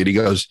the movie? And he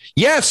goes,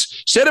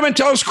 yes, Cinnamon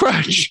Toast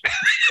Crunch.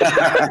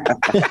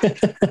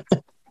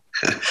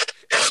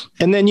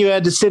 And then you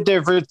had to sit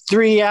there for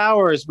 3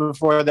 hours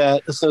before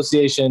that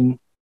association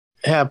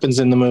happens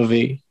in the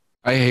movie.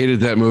 I hated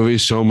that movie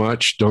so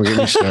much. Don't get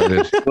me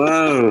started.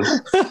 Whoa.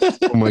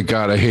 Oh my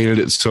God. I hated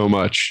it so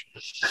much.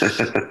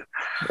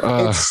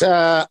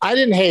 I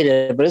didn't hate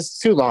it, but it's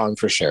too long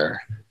for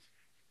sure.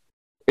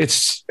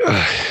 It's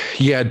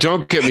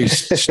don't get me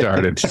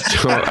started.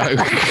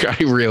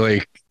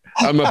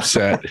 I'm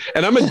upset.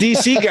 And I'm a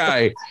DC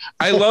guy.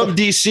 I love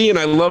DC and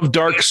I love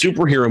dark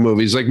superhero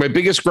movies. Like my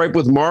biggest gripe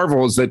with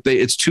Marvel is that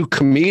it's too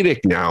comedic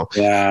now.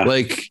 Yeah.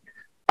 Like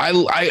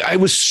I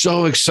was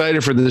so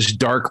excited for this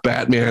dark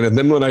Batman. And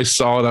then when I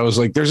saw it, I was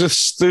like, there's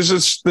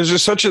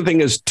such a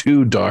thing as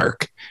too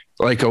dark,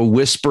 like a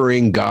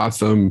whispering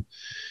Gotham.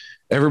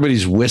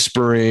 Everybody's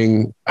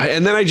whispering.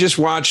 And then I just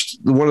watched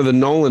one of the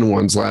Nolan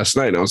ones last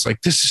night. And I was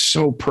like, this is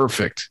so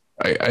perfect.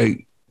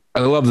 I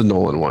love the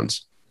Nolan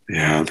ones.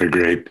 Yeah, they're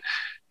great.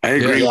 I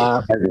agree.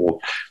 Yeah.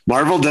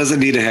 Marvel doesn't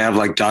need to have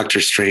like Doctor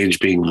Strange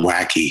being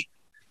wacky.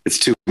 It's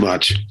too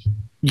much.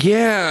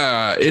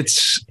 Yeah,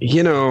 it's,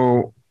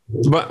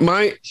 but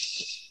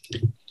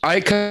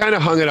I kind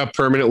of hung it up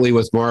permanently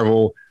with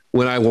Marvel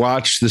when I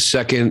watched the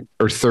second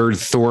or third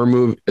Thor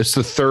movie. It's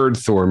the third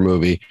Thor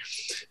movie.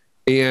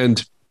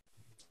 And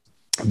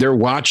they're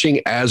watching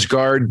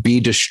Asgard be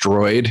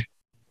destroyed.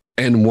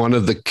 And one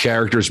of the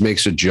characters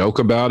makes a joke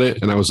about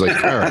it. And I was like,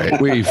 all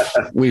right,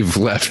 we've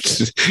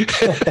left.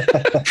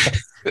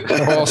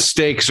 All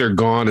stakes are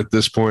gone at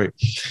this point.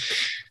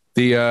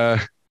 Doug,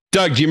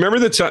 do you remember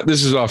the time?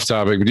 This is off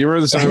topic. But do you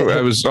remember the time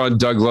I was on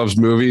Doug Loves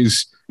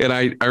Movies? And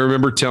I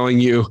remember telling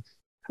you,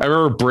 I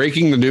remember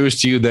breaking the news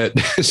to you that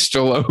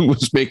Stallone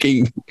was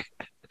making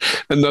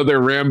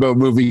another Rambo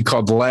movie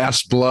called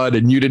Last Blood.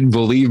 And you didn't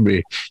believe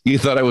me. You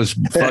thought I was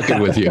fucking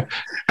with you.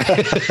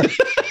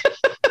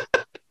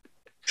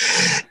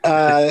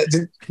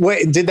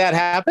 Did that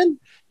happen?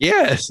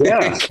 Yes.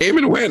 Yeah. It came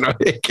and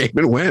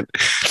went.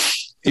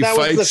 He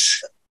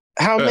fights.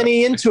 How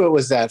many into it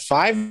was that?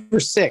 5 or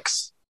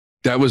 6?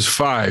 That was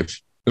 5.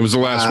 It was the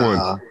last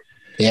one.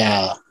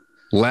 Yeah.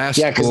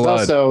 Last Blood.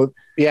 Also,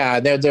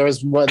 there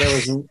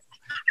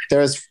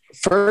was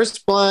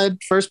First Blood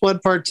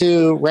Part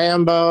 2,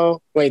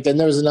 Rambo. Wait, then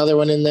there was another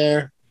one in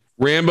there.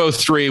 Rambo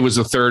 3 was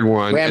the third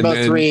one.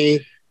 Rambo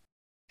 3.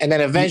 And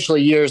then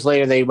eventually years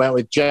later, they went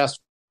with just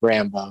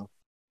Rambo.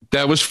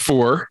 That was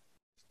 4.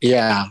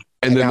 Yeah.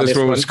 And then this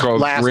one was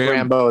called Last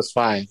Rambo is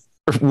 5.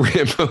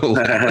 Rambo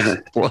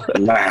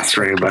Last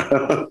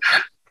Rambo.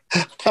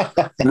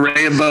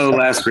 Rambo,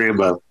 Last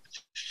Rambo.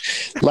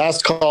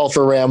 Last call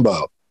for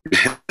Rambo.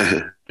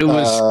 It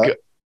was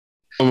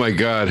oh my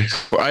God.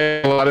 I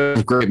have a lot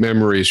of great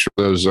memories from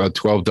those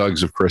 12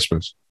 Dougs of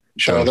Christmas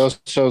shows. Those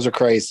shows are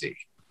crazy.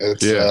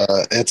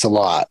 It's a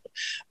lot.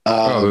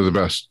 They're the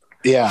best.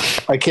 Yeah,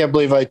 I can't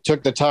believe I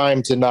took the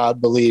time to not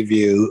believe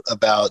you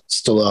about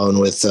Stallone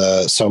with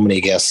so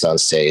many guests on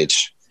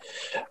stage.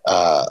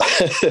 But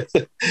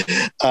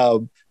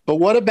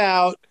what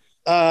about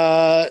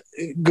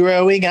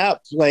growing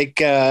up? Like,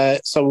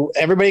 so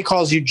everybody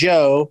calls you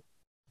Joe,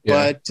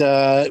 but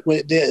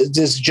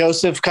does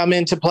Joseph come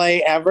into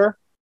play ever?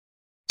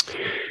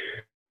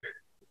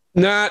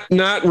 Not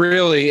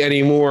really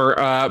anymore.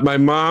 My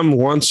mom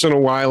once in a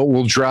while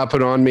will drop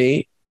it on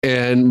me.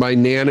 And my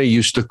Nana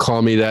used to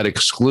call me that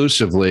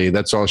exclusively.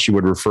 That's all she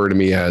would refer to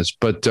me as.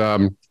 But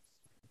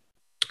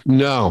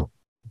No,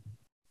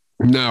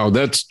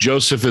 that's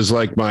Joseph is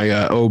like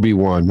my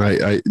Obi-Wan.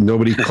 I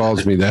nobody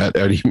calls me that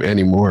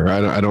anymore.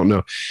 I don't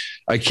know.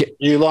 I can't.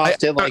 You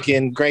lost it like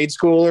in grade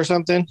school or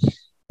something?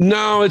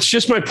 No, it's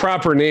just my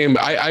proper name.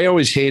 I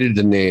always hated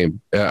the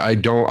name.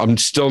 I'm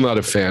still not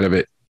a fan of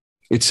it.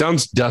 It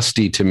sounds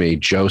dusty to me,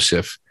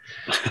 Joseph.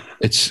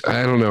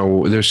 I don't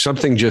know. There's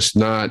something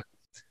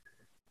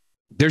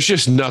there's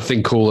just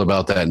nothing cool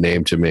about that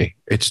name to me.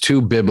 It's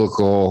too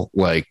biblical.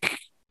 Like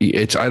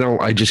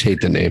I just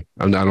hate the name.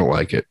 I don't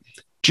like it.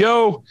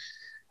 Joe,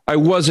 I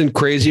wasn't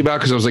crazy about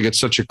because I was like, it's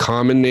such a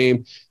common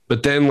name.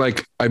 But then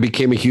like I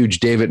became a huge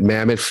David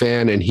Mamet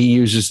fan and he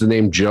uses the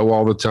name Joe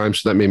all the time.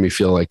 So that made me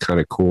feel like kind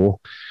of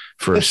cool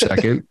for a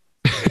second.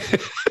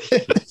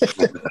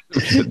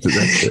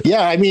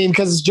 Yeah, I mean,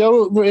 because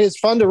Joe, it's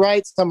fun to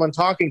write someone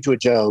talking to a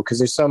Joe because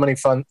there's so many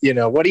fun,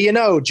 what do you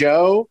know,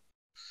 Joe?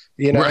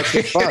 Right.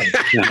 It's fun.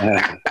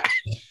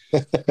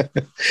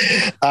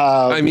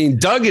 I mean,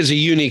 Doug is a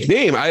unique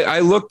name. I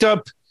looked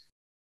up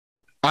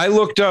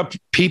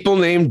people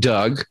named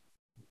Doug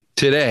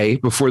today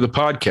before the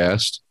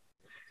podcast.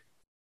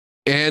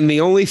 And the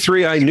only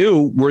three I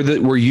knew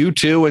were you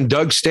two and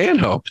Doug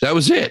Stanhope. That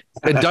was it.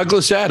 And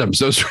Douglas Adams.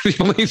 Those were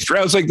the only three.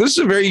 I was like, this is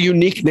a very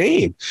unique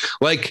name.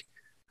 Like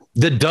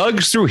the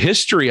Dougs through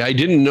history, I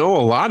didn't know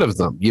a lot of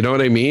them. You know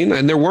what I mean?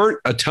 And there weren't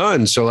a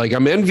ton. So like,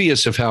 I'm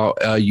envious of how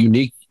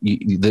unique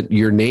that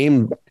your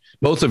name,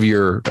 both of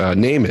your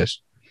name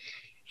is.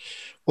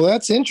 Well,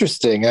 that's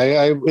interesting.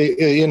 I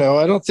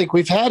don't think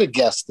we've had a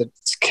guest that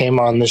came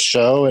on the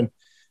show and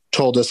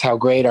told us how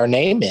great our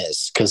name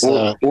is because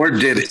or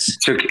did it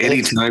took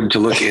any time to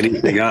look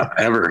anything up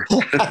ever.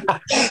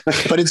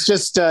 But it's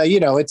just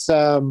it's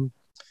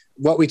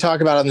what we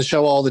talk about on the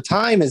show all the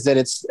time is that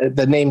it's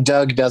the name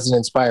Doug doesn't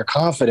inspire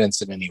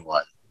confidence in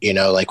anyone,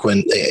 like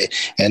when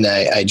and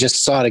I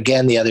just saw it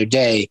again the other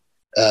day,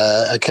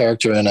 a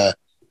character in a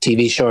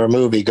TV show or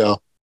movie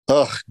go,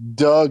 "Oh,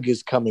 Doug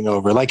is coming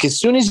over." Like as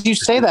soon as you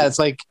say that, it's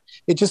like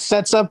it just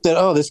sets up that,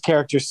 oh, this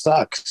character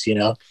sucks,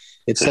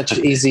 It's such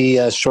easy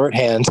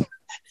shorthand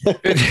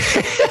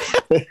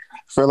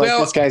for like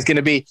this guy's going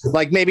to be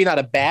like maybe not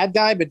a bad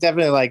guy, but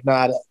definitely like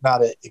not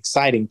an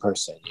exciting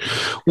person.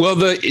 Well,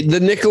 the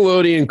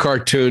Nickelodeon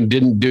cartoon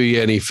didn't do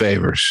you any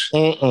favors.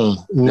 No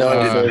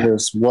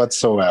favors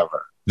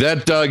whatsoever.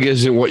 That Doug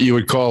isn't what you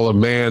would call a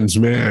man's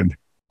man.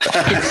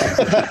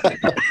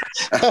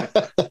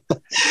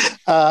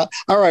 All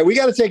right, we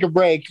got to take a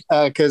break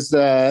because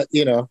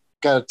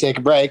got to take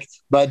a break,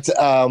 but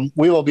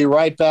we will be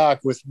right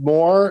back with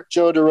more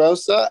Joe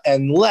DeRosa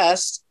and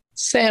less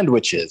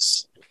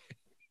sandwiches.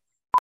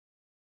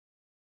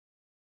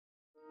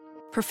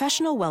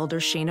 Professional welder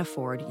Shayna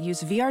Ford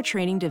used VR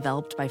training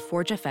developed by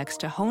ForgeFX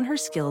to hone her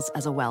skills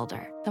as a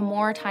welder. The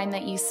more time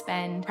that you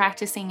spend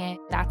practicing it,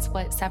 that's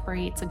what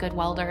separates a good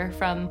welder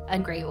from a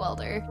great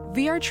welder.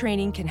 VR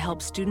training can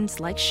help students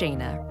like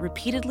Shayna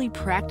repeatedly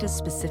practice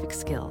specific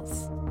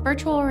skills.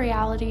 Virtual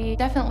reality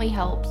definitely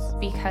helps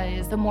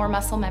because the more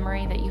muscle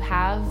memory that you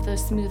have, the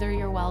smoother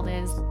your weld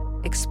is.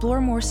 Explore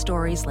more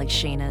stories like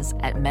Shayna's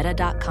at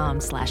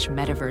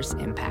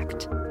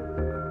meta.com/metaverseimpact.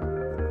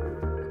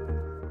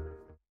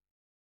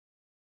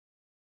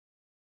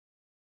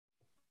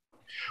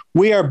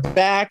 We are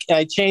back, and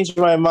I changed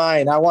my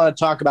mind. I want to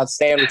talk about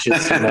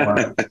sandwiches some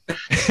more.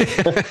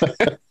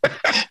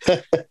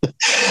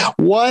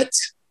 What?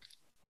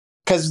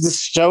 Because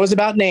this show is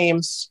about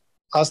names,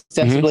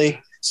 ostensibly. Mm-hmm.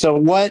 So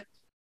what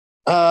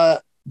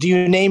do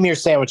you name your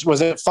sandwich?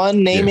 Was it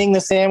fun naming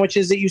the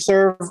sandwiches that you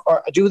serve,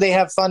 or do they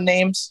have fun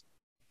names?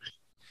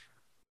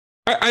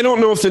 I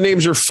don't know if the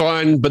names are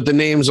fun, but the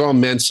names all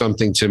meant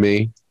something to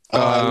me.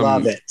 I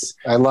love it.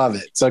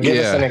 So give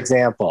us an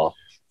example.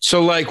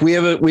 So like we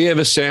have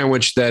a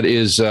sandwich that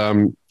is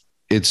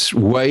it's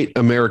white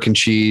American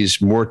cheese,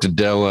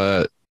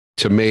 mortadella,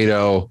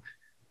 tomato,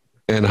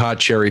 and hot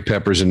cherry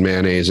peppers and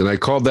mayonnaise. And I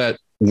called that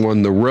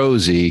one the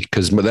Rosie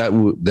because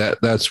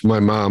that's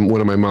one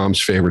of my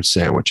mom's favorite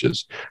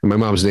sandwiches. And my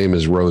mom's name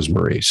is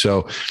Rosemary.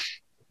 So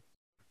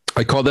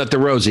I called that the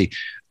Rosie.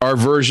 Our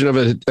version of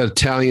an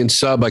Italian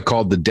sub, I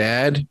called the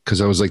Dad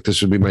because I was like, this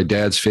would be my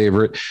dad's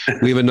favorite.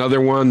 We have another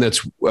one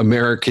that's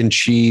American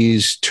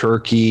cheese,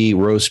 turkey,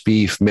 roast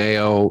beef,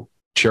 mayo,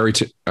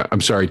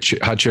 hot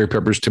cherry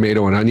peppers,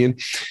 tomato, and onion.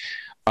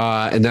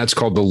 And that's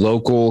called the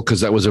Local because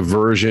that was a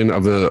version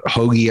of a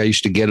hoagie I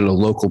used to get at a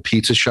local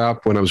pizza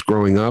shop when I was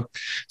growing up.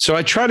 So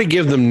I try to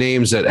give them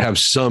names that have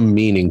some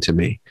meaning to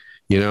me,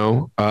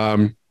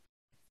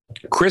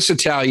 Chris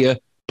Italia,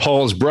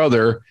 Paul's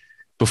brother,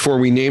 before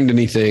we named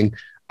anything,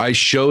 I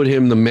showed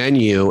him the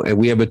menu, and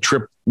we have a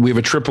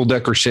triple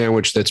decker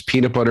sandwich that's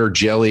peanut butter,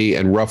 jelly,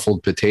 and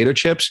ruffled potato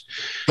chips.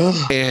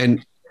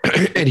 And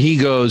he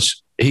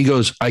goes,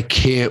 I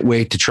can't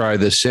wait to try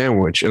this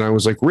sandwich. And I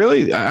was like,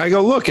 really? I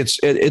go, look,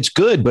 it's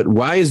good, but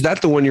why is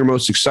that the one you're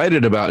most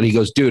excited about? And he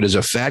goes, dude, as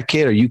a fat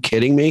kid, are you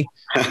kidding me?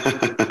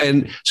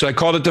 And so I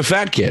called it the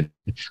Fat Kid.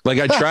 Like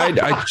I tried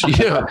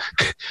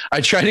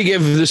to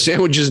give the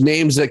sandwiches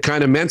names that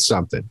kind of meant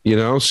something,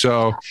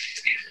 So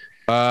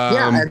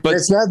But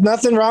there's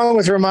nothing wrong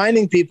with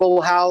reminding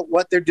people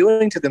what they're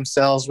doing to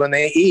themselves when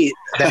they eat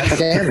that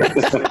sandwich.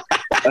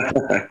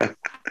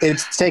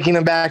 It's taking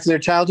them back to their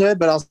childhood,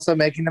 but also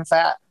making them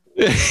fat.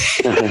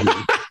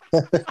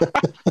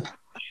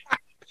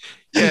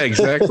 Yeah,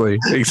 exactly.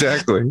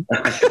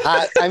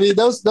 I mean,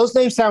 those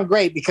names sound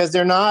great because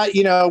they're not,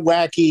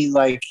 wacky,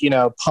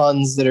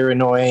 puns that are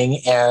annoying.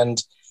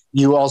 And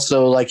you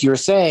also, like you were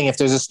saying, if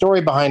there's a story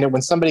behind it,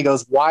 when somebody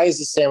goes, why is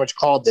this sandwich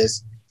called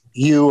this?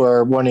 You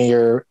or one of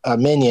your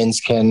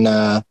minions can,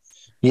 have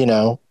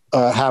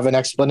an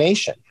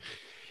explanation.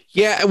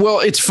 Yeah. Well,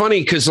 it's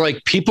funny because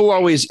people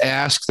always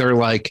ask, they're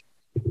like,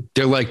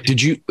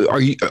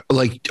 are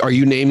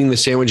you naming the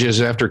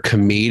sandwiches after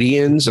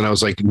comedians? And I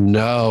was like,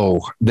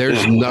 no,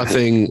 there's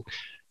nothing.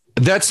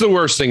 That's the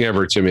worst thing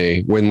ever to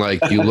me when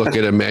you look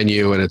at a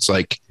menu and it's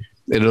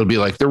it'll be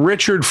like the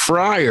Richard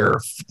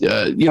Fryer,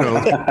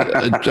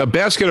 a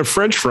basket of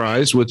French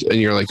fries and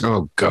you're like,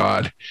 oh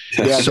God,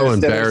 so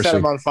embarrassing. Set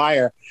them on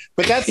fire.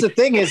 But that's the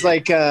thing is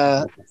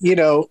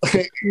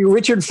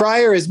Richard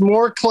Fryer is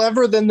more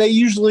clever than they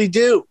usually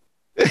do.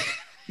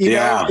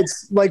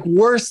 It's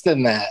worse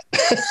than that.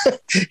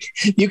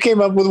 You came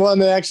up with one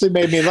that actually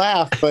made me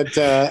laugh, but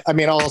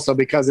also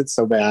because it's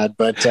so bad,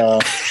 but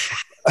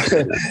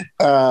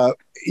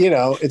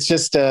it's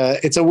just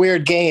it's a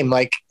weird game.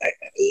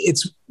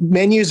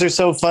 Menus are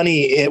so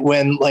funny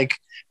when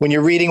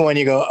you're reading one,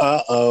 you go,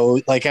 uh-oh.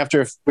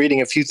 After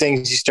reading a few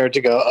things, you start to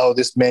go, oh,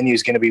 this menu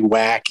is going to be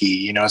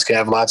wacky. It's going to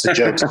have lots of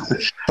jokes.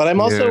 But I'm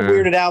also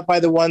weirded out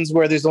by the ones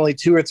where there's only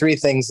 2 or 3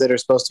 things that are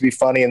supposed to be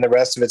funny and the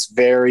rest of it's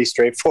very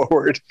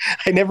straightforward.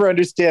 I never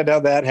understand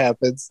how that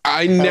happens.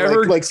 I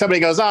never...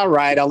 somebody goes, all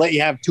right, I'll let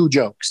you have 2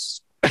 jokes.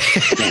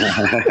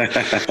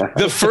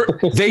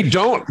 They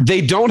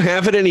don't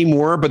have it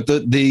anymore, but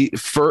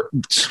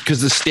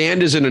because the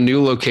stand is in a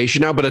new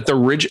location now, but at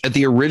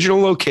the original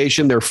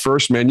location, their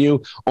first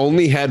menu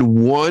only had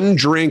 1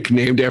 drink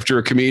named after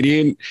a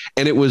comedian,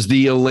 and it was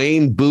the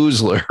Elaine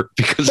Boozler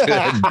because it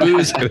had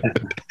booze in it.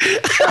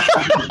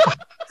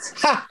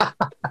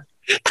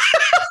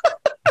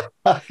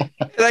 And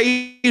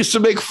I used to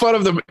make fun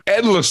of them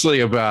endlessly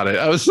about it.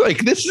 I was like,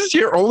 this is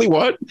your only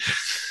one?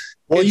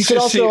 Well, you could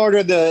also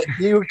order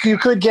you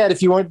could get,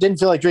 if you didn't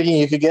feel like drinking,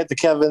 you could get the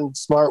Kevin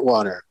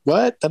Smartwater.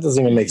 What? That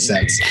doesn't even make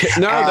sense.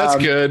 No, that's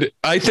good.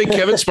 I think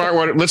Kevin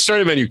Smartwater, let's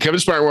start a menu.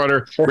 Kevin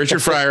Smartwater,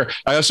 Richard Fryer.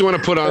 I also want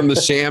to put on the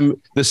Sam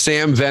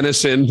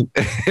Venison.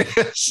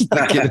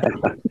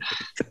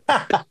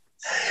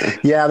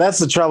 Yeah, that's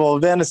the trouble.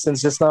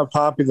 Venison's just not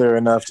popular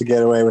enough to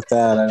get away with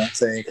that, I don't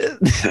think.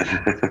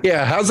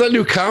 Yeah, how's that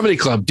new comedy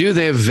club? Dude,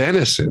 they have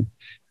venison.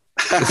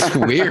 It's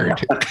weird.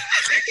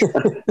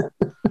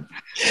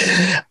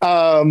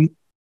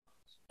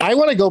 I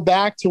want to go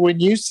back to when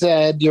you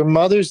said your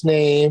mother's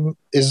name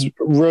is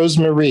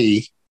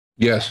Rosemarie.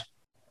 Yes.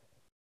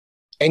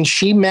 And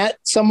she met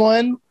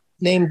someone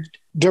named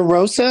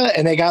DeRosa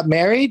and they got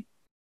married?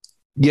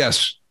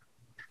 Yes.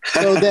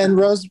 So then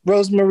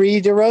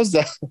Rosemarie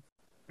DeRosa.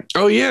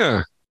 Oh,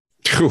 yeah.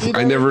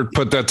 I never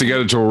put that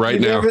together till right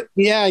now.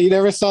 You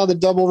never saw the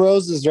double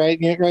roses right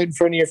in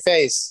front of your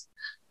face.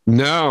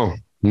 No.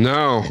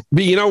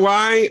 But you know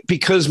why?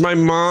 Because my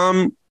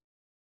mom,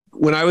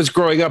 when I was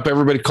growing up,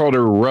 everybody called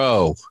her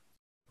Ro.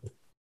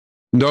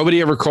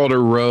 Nobody ever called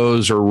her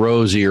Rose or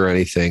Rosie or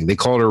anything. They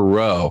called her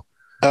Ro.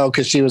 Oh,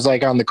 because she was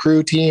on the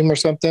crew team or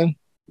something?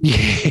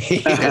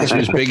 Yeah, she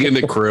was big in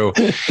the crew.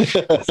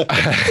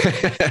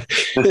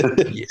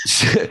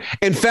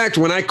 In fact,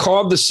 when I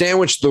called the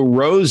sandwich the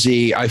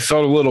Rosie, I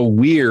felt a little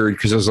weird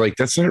because I was like,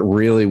 that's not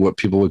really what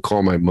people would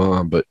call my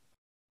mom, but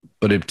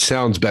it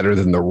sounds better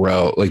than the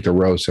Ro. The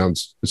Ro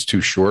sounds, it's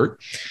too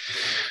short.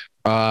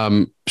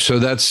 So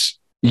that's,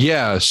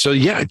 yeah. So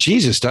yeah,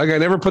 Jesus, Doug, I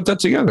never put that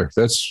together.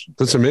 That's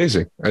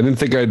amazing. I didn't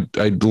think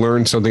I'd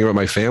learn something about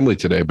my family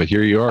today, but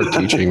here you are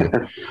teaching.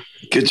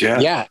 Good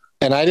job. Yeah.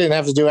 And I didn't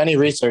have to do any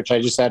research.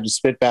 I just had to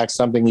spit back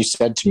something you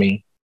said to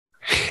me,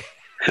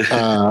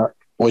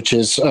 which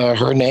is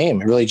her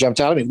name. It really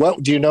jumped out at me.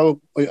 What do you know?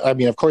 I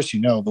mean, of course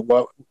you know, but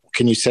what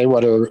can you say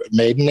what her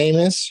maiden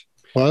name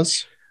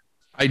was?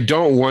 I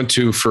don't want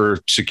to for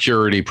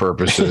security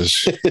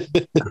purposes.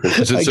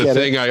 It's a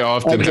thing I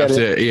often have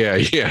to. Yeah.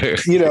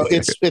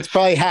 It's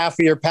probably half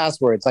of your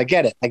passwords. I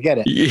get it.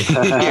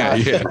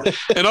 Yeah.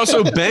 And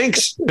also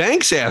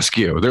banks ask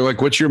you. They're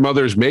like, "What's your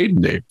mother's maiden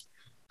name?"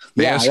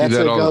 They ask you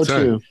that all the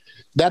time.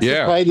 That's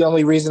probably the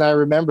only reason I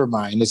remember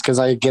mine is because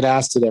I get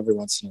asked it every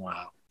once in a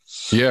while.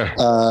 Yeah.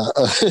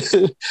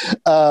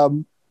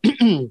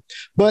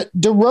 But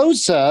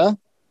DeRosa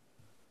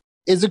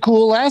is a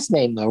cool last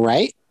name, though,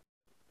 right?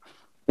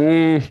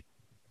 I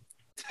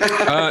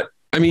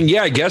mean,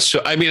 yeah, I guess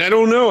so. I mean, I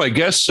don't know. I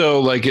guess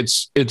so.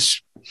 It's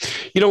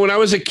when I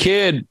was a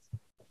kid,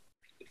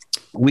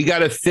 we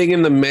got a thing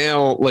in the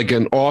mail,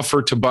 an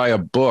offer to buy a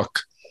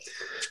book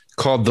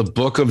called The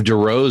Book of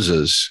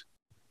DeRosas.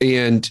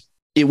 And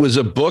it was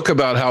a book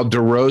about how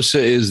DeRosa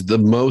is the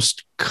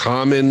most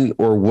common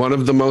or one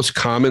of the most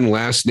common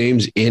last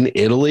names in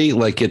Italy.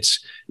 Like it's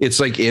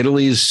like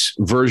Italy's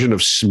version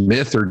of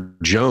Smith or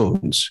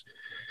Jones,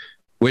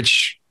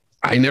 which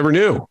I never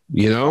knew,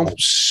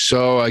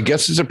 so I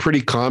guess it's a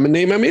pretty common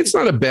name. I mean, it's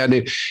not a bad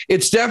name.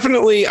 It's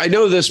definitely, I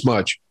know this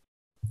much.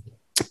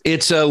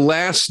 It's a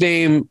last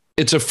name.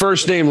 It's a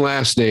first name,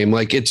 last name.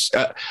 Like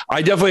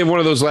I definitely have one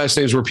of those last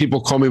names where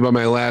people call me by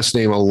my last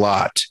name a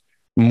lot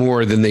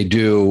more than they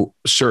do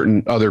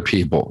certain other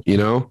people,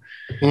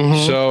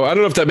 Mm-hmm. So I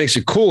don't know if that makes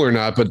it cool or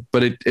not, but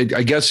it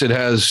I guess it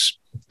has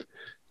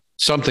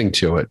something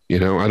to it.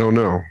 I don't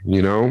know,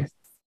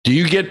 do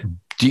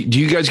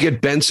you guys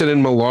get Benson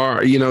and Millar,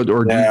 or do you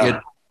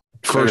get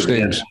first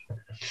names?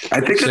 I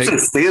think it's a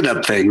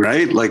stand-up thing,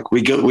 right? Like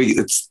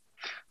it's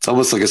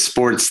almost like a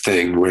sports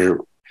thing where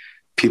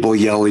people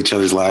yell each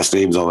other's last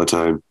names all the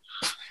time.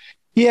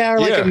 Yeah, or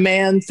like a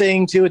man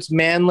thing too. It's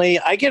manly.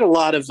 I get a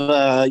lot of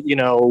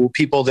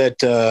people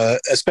that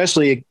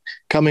especially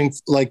coming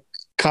like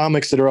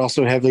comics that are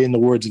also heavily in the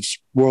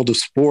world of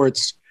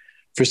sports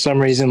for some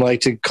reason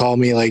like to call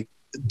me like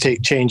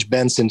change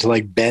Benson to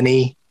like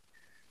Benny.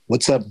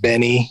 What's up,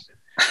 Benny?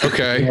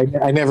 Okay.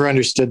 I never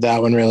understood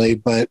that one really,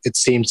 but it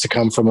seems to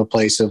come from a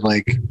place of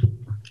like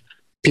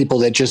people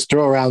that just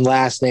throw around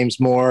last names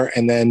more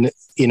and then,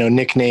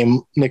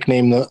 nickname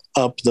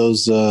up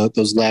those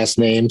last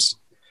names.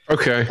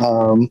 Okay.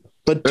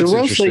 But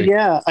DeRosa,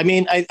 yeah. I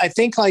mean, I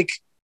think like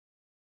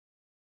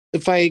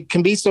if I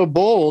can be so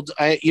bold,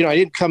 I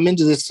didn't come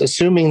into this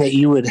assuming that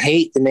you would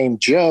hate the name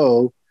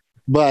Joe,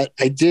 but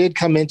I did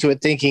come into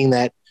it thinking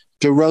that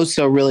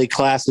DeRosa really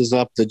classes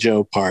up the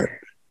Joe part.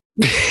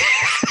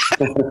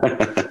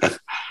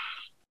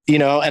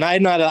 And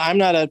I'm not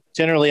a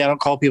generally I don't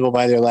call people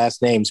by their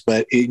last names,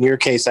 but in your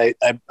case, I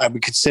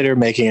would consider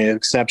making an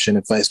exception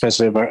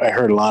especially if I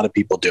heard a lot of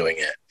people doing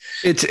it.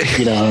 It's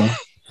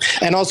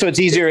and also it's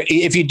easier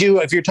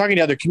if you're talking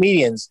to other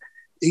comedians,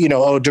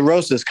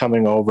 DeRosa's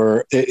coming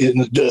over.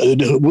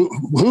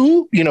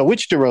 Who?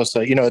 Which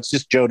DeRosa? It's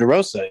just Joe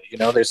DeRosa.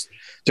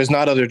 There's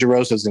not other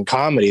DeRosas in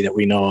comedy that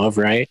we know of,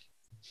 right?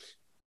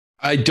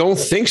 I don't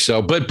think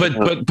so.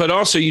 But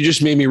also you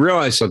just made me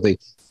realize something.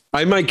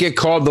 I might get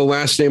called the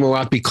last name a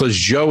lot because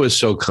Joe is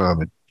so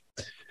common.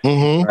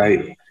 Mm-hmm.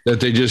 Right. That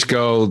they just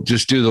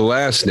do the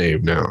last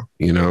name now,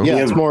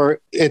 Yeah,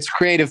 it's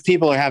creative.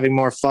 People are having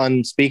more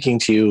fun speaking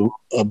to you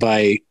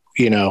by,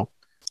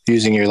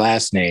 using your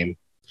last name.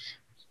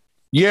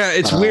 Yeah,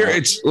 it's weird.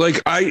 It's like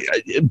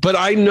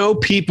I know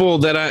people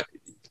that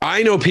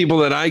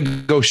I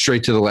go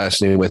straight to the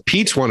last name with.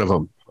 Pete's one of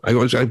them.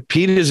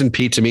 Pete isn't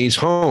Pete to me. He's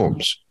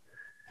Holmes.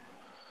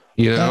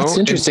 That's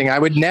interesting. I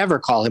would never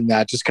call him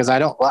that just because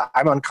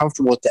I'm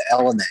uncomfortable with the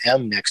L and the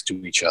M next to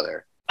each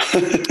other.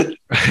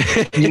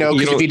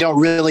 If you don't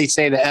really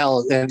say the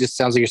L, then it just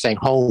sounds like you're saying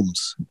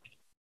Holmes.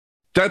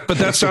 But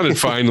that sounded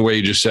fine the way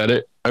you just said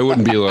it. I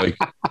wouldn't be like,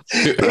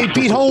 hey,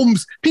 Pete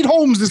Holmes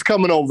is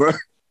coming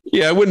over.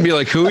 Yeah, I wouldn't be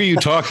like, who are you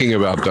talking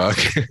about, Doc?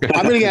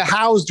 I'm going to get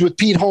housed with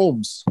Pete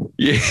Holmes.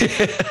 Yeah.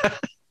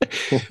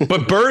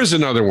 But Burr is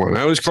another one.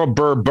 I always call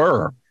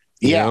Burr.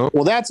 Yeah.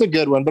 Well, that's a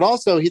good one. But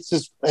also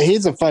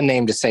he's a fun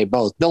name to say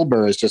both. Bill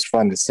Burr is just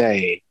fun to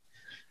say.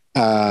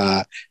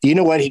 You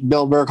know what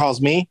Bill Burr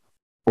calls me?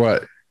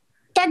 What?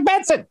 Doug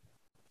Benson.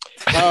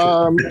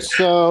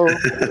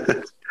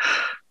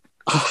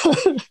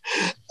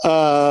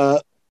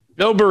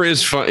 Bill Burr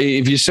is fun.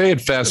 If you say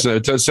it fast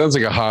enough, it sounds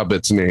like a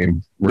Hobbit's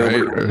name,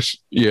 right?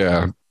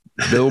 Yeah.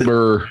 Bill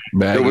Burr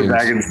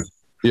Baggins.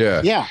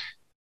 Yeah. Yeah.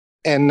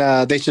 And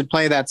they should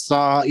play that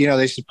song.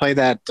 They should play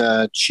that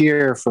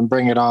cheer from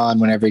Bring It On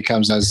whenever he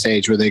comes on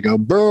stage where they go,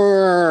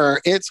 Burr,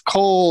 it's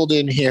cold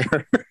in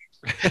here.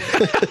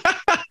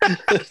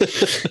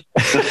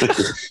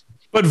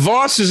 But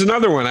Voss is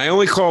another one. I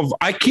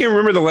can't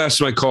remember the last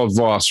time I called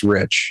Voss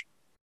Rich.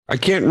 I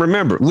can't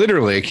remember.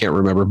 Literally, I can't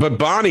remember. But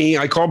Bonnie,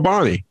 I call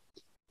Bonnie.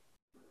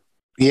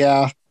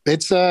 Yeah.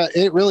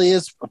 It really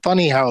is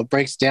funny how it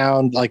breaks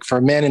down. Like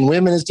for men and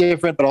women is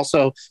different, but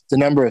also the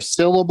number of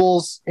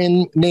syllables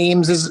in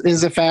names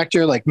is a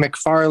factor. Like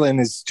McFarlane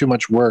is too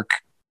much work.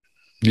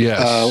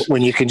 Yes.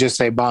 When you can just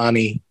say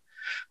Bonnie.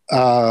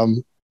 But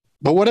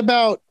what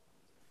about,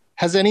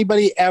 has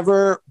anybody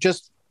ever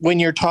just when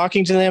you're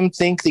talking to them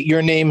think that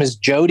your name is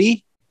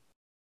Jody?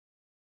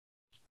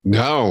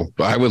 No,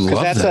 I would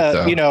love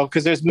that.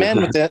 Because there's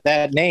men with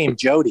that name,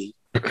 Jody.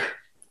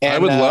 And, I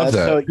would love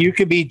that. So you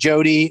could be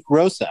Jody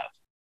Rosa.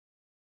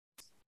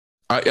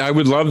 I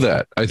would love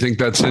that. I think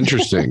that's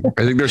interesting.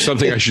 I think there's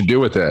something I should do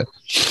with that.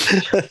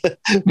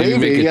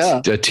 Maybe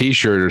make a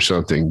T-shirt or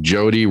something.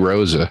 Jody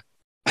Rosa.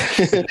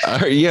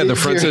 Yeah, the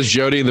front says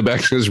Jody and the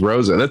back says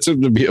Rosa. That's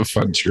going to be a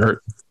fun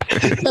shirt.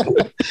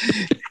 What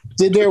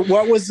did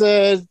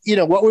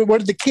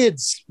the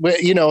kids,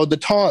 the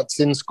taunts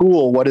in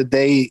school, how did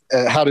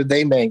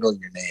they mangle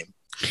your name?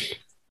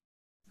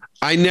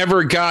 I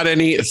never got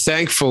any,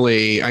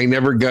 thankfully, I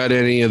never got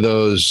any of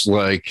those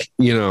like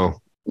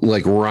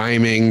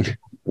rhyming.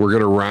 We're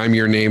going to rhyme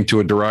your name to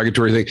a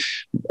derogatory thing.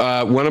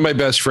 One of my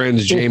best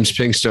friends, James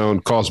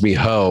Pinkstone, calls me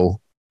Ho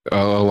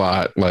a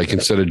lot, like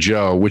instead of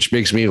Joe, which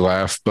makes me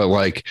laugh. But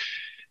like,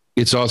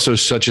 it's also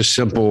such a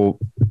simple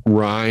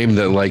rhyme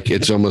that like,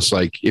 it's almost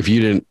like if you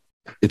didn't,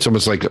 it's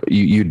almost like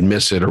you'd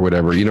miss it or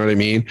whatever. You know what I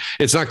mean?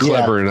 It's not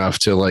clever enough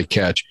to like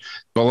catch,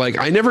 but like,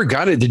 I never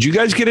got it. Did you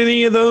guys get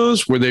any of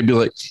those where they'd be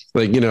like,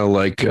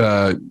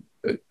 I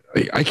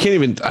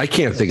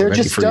can't think They're of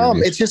just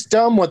dumb. It's just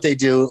dumb what they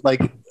do.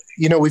 Like,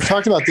 we've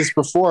talked about this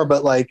before,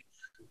 but like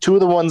two of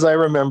the ones I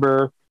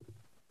remember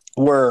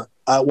were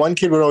one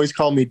kid would always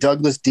call me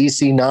Douglas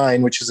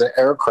DC-9, which is an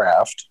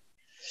aircraft.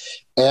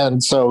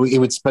 And so it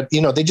would, but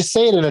they just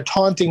say it in a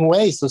taunting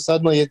way. So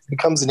suddenly it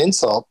becomes an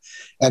insult.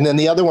 And then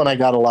the other one I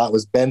got a lot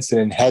was Benson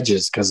and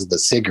Hedges because of the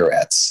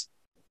cigarettes.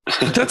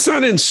 That's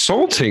not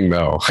insulting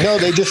though. No,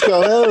 they just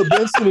go, oh,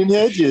 Benson and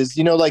Hedges.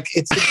 Like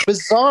it's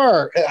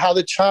bizarre how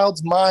the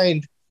child's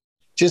mind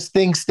just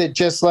thinks that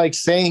just like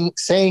saying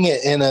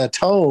it in a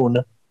tone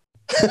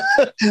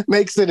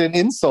makes it an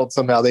insult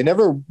somehow. They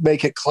never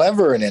make it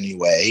clever in any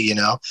way,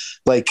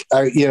 like,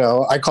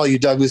 I call you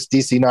Douglas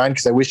DC-9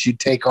 because I wish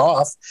you'd take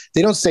off.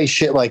 They don't say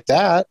shit like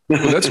that.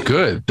 Well, that's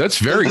good. That's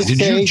very good.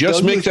 Did you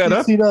just make that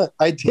up?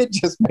 I did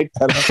just make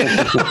that up.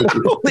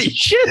 Holy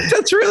shit.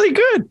 That's really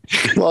good.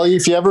 Well,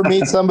 if you ever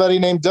meet somebody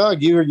named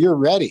Doug, you're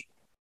ready.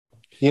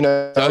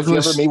 Douglas, if you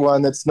ever meet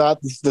one that's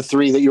not the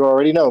three that you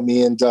already know,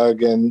 me and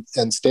Doug and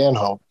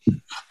Stanhope.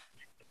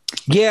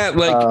 Yeah.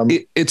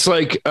 Like it's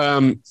like,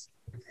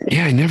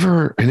 yeah, I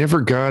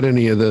never got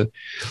any of the,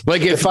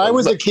 like, if I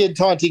was a kid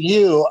taunting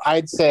you,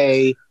 I'd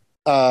say,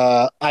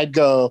 I'd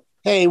go,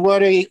 hey,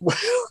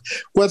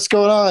 what's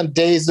going on?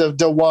 Days of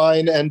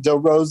DeWine and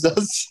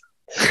DeRosas.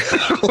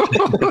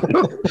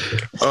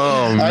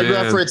 Oh, man. I'd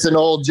reference an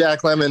old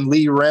Jack Lemmon,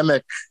 Lee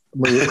Remick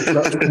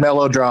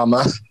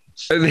melodrama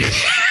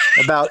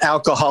about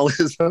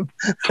alcoholism.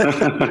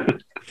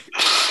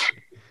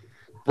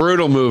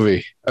 Brutal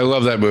movie. I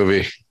love that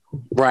movie.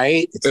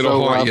 Right.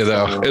 It'll haunt you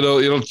though.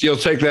 You'll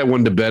take that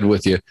one to bed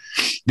with you.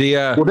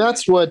 Well,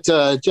 that's what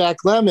Jack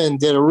Lemmon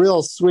did, a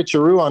real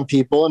switcheroo on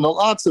people, and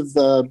lots of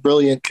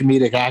brilliant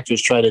comedic actors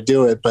try to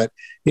do it. But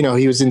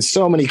he was in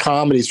so many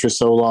comedies for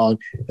so long,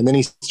 and then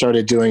he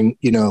started doing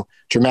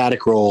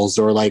dramatic roles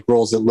or like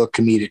roles that look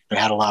comedic but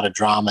had a lot of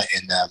drama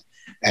in them.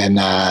 And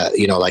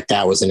like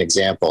that was an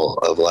example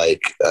of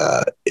like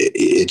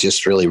it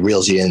just really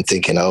reels you in,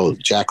 thinking, oh,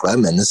 Jack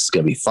Lemmon, this is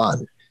going to be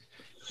fun.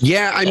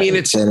 Yeah, I mean,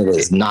 it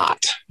is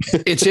not.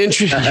 It's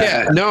interesting.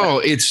 Yeah,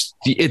 no, it's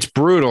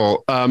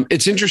brutal.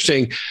 It's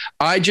interesting.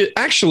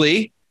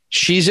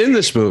 She's in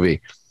this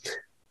movie.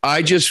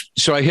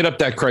 So I hit up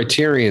that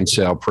Criterion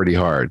sale pretty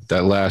hard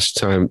that last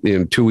time.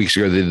 2 weeks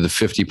ago, they did the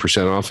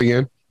 50% off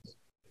again.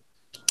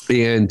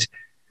 And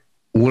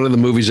one of the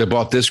movies I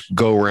bought this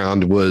go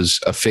round was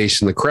A Face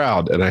in the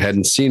Crowd, and I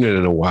hadn't seen it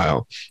in a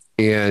while.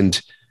 And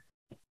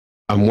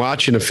I'm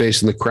watching A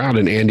Face in the Crowd,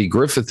 and Andy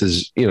Griffith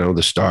is,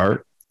 the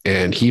star.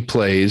 And he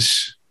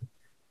plays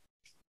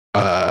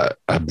a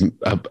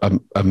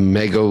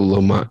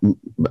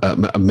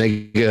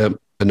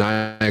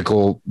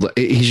megalomaniacal.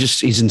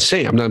 He's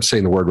insane. I'm not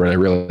saying the word right. I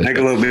realize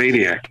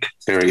megalomaniac.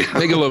 There we go.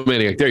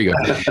 Megalomaniac. There you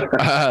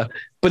go.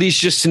 But he's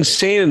just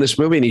insane in this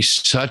movie, and he's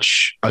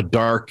such a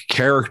dark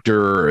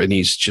character, and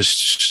he's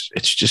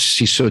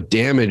so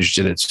damaged,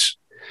 and it's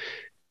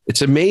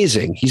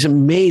amazing. He's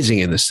amazing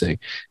in this thing,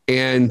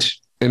 and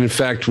in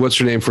fact, what's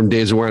her name from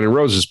Days of Wine and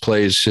Roses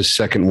plays his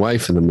second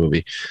wife in the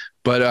movie.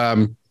 But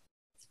I'm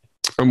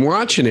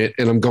watching it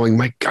and I'm going,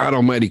 my God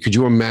almighty, could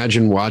you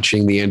imagine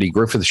watching the Andy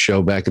Griffith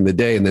Show back in the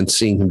day and then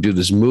seeing him do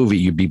this movie?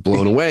 You'd be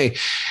blown away.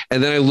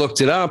 And then I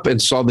looked it up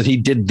and saw that he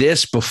did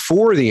this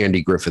before the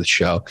Andy Griffith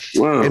Show.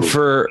 Whoa. And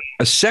for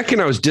a second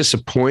I was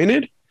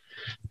disappointed,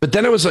 but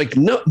then I was like,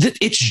 no,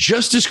 it's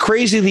just as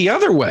crazy the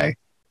other way.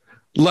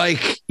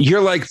 Like, you're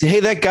like,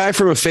 hey, that guy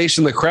from A Face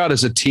in the Crowd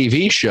is a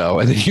TV show.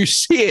 And then you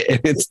see it and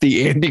it's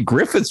the Andy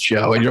Griffith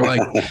Show. And you're like,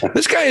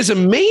 this guy is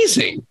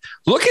amazing.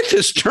 Look at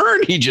this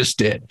turn he just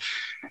did.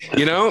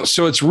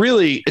 So it's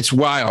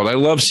wild. I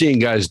love seeing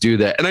guys do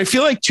that. And I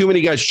feel like too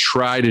many guys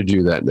try to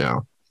do that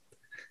now,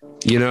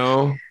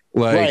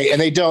 like, right. And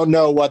they don't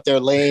know what their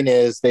lane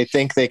is. They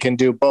think they can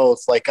do both.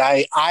 Like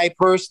I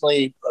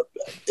personally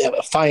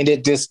find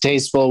it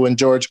distasteful when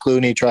George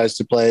Clooney tries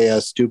to play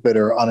a stupid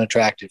or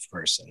unattractive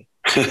person.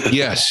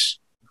 Yes.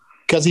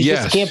 Because he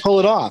just can't pull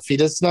it off.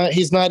 He's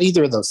not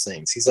either of those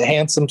things. He's a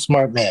handsome,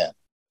 smart man.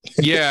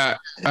 Yeah,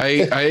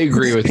 I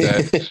agree with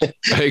that.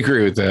 I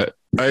agree with that.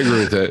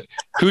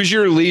 Who's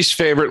your least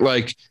favorite,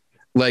 like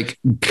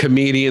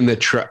comedian that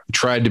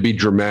tried to be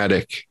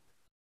dramatic?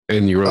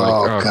 And you were like,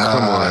 oh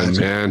come on,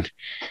 man.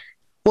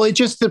 Well,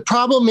 the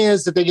problem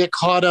is that they get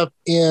caught up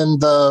in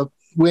the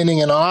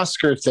winning an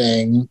Oscar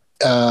thing.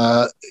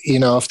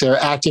 If they're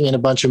acting in a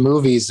bunch of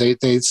movies,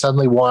 they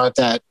suddenly want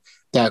that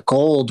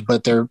gold,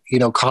 but their,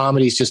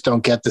 comedies just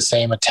don't get the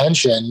same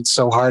attention. It's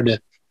so hard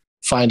to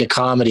find a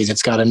comedy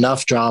that's got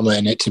enough drama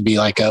in it to be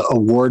like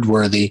award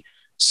worthy.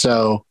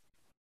 So,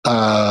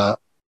 they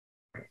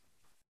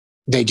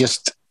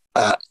just,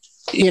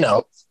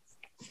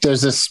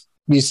 there's this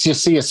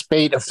see a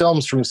spate of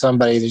films from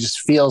somebody that just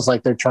feels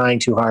like they're trying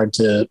too hard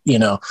to,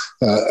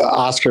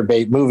 Oscar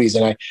bait movies.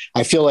 And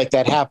I feel like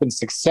that happened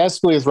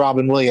successfully with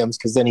Robin Williams,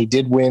 because then he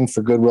did win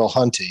for Good Will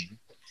Hunting.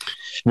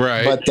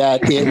 Right. But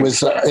that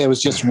it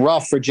was just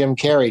rough for Jim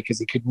Carrey, because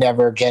he could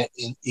never get,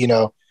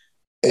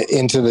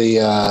 into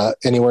the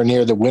anywhere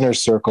near the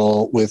winner's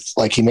circle with,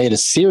 like, he made a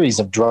series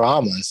of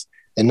dramas,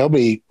 and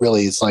nobody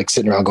really is like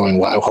sitting around going,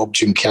 well, I hope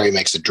Jim Carrey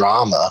makes a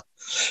drama.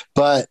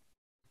 But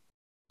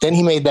then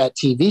he made that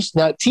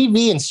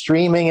TV and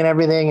streaming and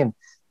everything, and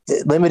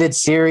limited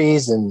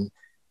series and,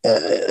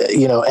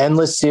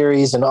 endless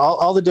series and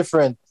all the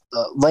different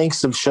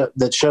lengths of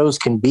that shows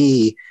can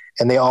be,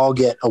 and they all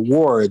get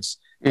awards.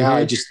 Mm-hmm. Now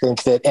I just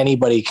think that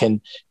anybody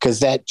can, because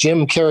that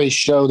Jim Carrey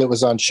show that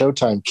was on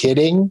Showtime,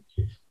 Kidding,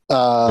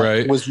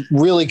 was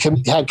really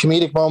had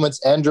comedic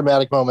moments and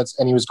dramatic moments,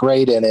 and he was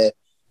great in it.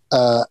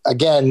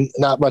 Again,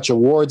 not much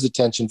awards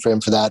attention for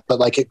him for that, but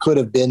like it could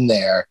have been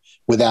there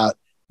without.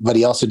 But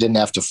he also didn't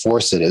have to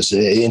force it. It was an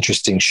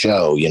interesting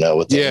show,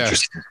 with an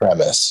interesting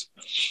premise.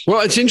 Well,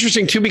 it's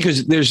interesting too,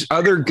 because there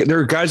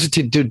are guys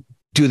that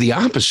do the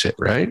opposite,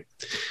 right?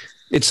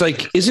 It's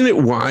like, isn't it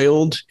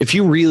wild if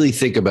you really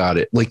think about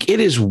it? Like, it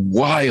is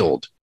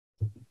wild,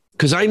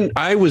 because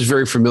I was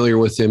very familiar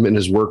with him and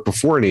his work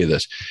before any of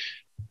this.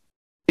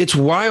 It's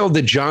wild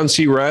that John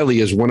C. Reilly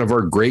is one of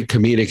our great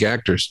comedic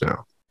actors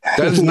now.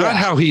 That is not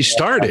how he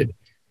started.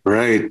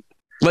 Right.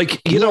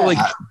 Like, like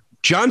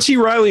John C.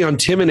 Reilly on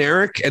Tim and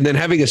Eric, and then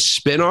having a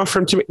spinoff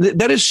from Tim.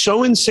 That is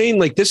so insane.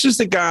 Like, this is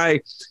the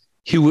guy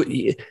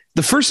the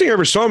first thing I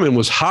ever saw him in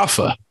was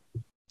Hoffa,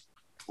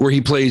 where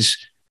he plays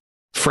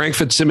Frank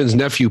Fitzsimmons'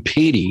 nephew,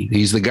 Petey.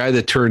 He's the guy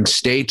that turned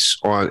States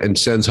on and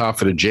sends Hoffa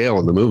to jail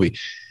in the movie.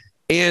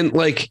 And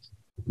like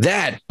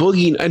that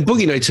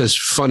Boogie Nights has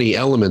funny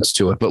elements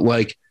to it, but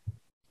like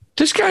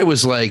this guy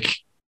was like,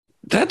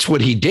 that's what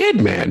he did,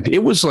 man.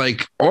 It was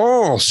like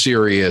all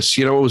serious,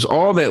 it was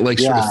all that like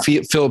sort of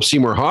Philip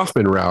Seymour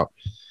Hoffman route.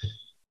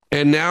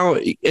 And now,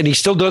 and he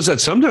still does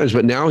that sometimes,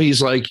 but now he's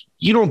like,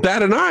 you don't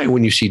bat an eye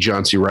when you see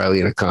John C.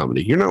 Reilly in a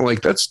comedy. You're not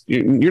like,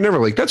 you're never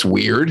like, that's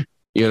weird.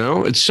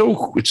 It's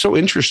so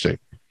interesting.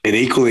 And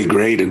equally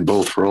great in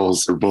both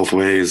roles or both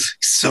ways.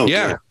 So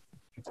good.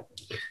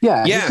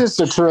 Yeah. He's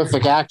just a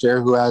terrific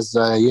actor who has,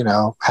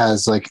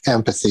 has like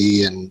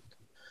empathy and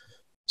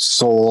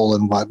soul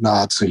and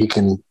whatnot. So he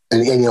can,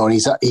 and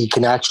he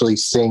can actually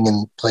sing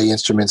and play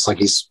instruments, like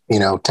he's,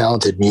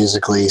 talented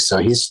musically. So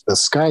the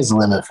sky's the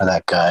limit for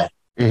that guy.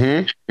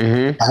 Mm-hmm.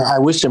 Mm-hmm. I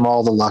wish him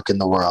all the luck in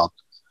the world.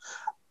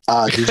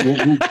 But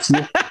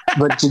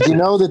did you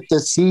know that the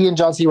C in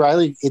John C.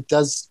 Reilly,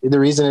 the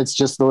reason it's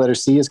just the letter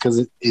C is because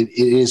it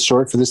is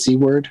short for the C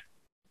word.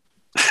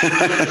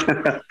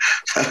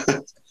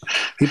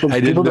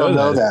 People don't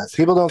know that.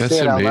 People don't say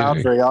it out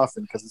loud very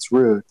often because it's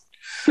rude.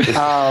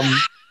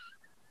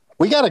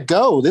 We got to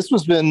go. This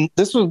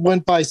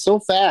went by so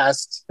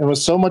fast and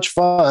was so much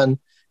fun.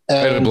 And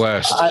I had a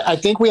blast. I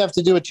think we have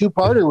to do a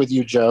 2-parter with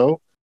you,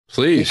 Joe.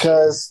 Please.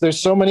 Because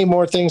there's so many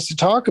more things to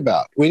talk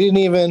about. We didn't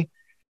even,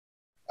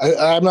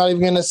 I'm not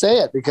even going to say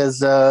it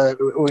because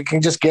we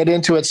can just get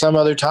into it some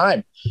other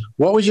time.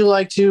 What would you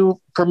like to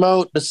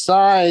promote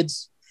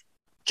besides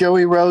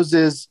Joey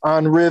Rose's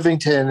on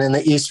Rivington in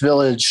the East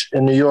Village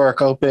in New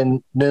York,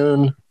 open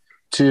noon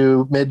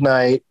to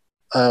midnight,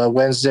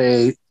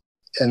 Wednesday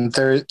and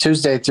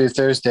Tuesday through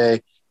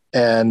Thursday,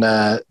 and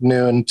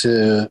noon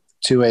to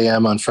 2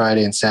 a.m. on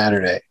Friday and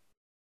Saturday?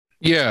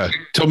 Yeah,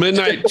 till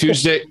midnight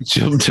Tuesday,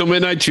 till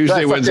midnight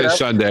Tuesday, Wednesday,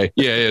 Sunday.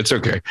 Yeah, it's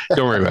okay.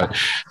 Don't worry about it.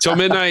 Till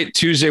midnight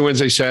Tuesday,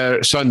 Wednesday,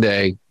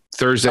 Sunday,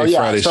 Thursday,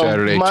 Friday, so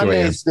Saturday.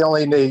 Monday's the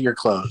only day you're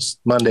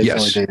closed. Monday's the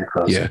only day you're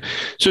closed. Yeah.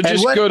 So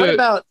just go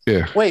to.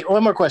 Wait,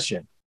 one more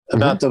question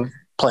about the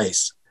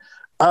place.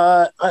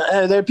 Are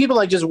there people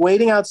like just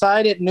waiting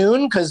outside at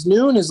noon? Because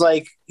noon is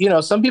like,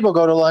 some people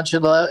go to lunch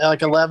at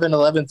like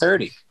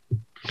 11:30.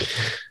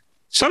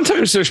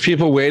 Sometimes there's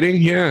people waiting,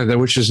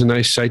 which is a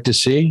nice sight to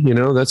see.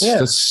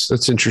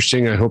 That's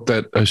interesting. I hope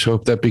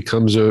that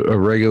becomes a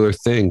regular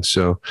thing.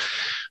 So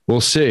we'll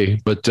see.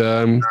 But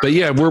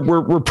yeah,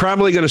 we're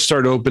probably going to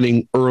start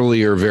opening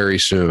earlier very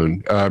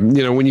soon.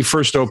 When you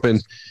first open,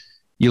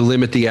 you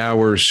limit the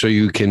hours so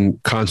you can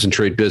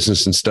concentrate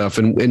business and stuff.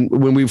 And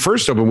when we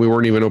first opened, we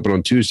weren't even open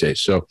on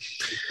Tuesdays. So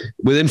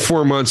within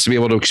 4 months to be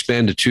able to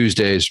expand to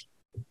Tuesdays,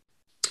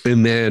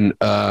 and then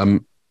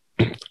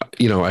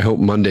I hope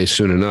Monday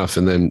soon enough,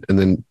 and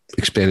then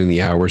expanding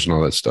the hours and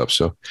all that stuff.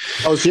 So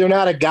you're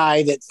not a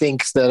guy that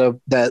thinks that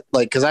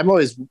like, because I'm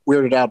always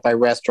weirded out by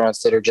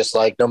restaurants that are just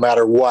like, no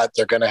matter what,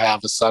 they're going to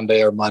have a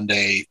Sunday or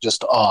Monday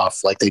just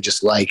off. Like they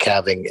just like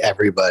having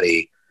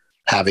everybody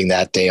having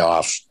that day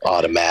off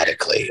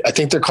automatically. I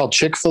think they're called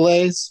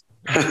Chick-fil-A's.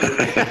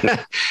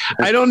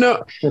 I don't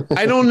know.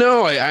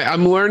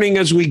 I'm learning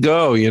as we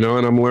go, and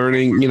I'm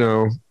learning,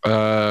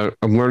 I'm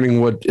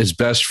learning what is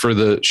best for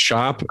the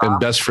shop and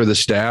best for the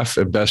staff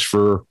and best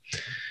for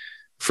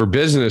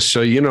business.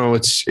 So,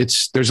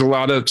 there's a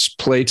lot of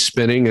plates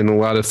spinning and a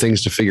lot of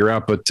things to figure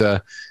out, but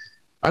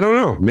I don't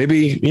know.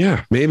 Maybe,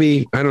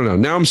 I don't know.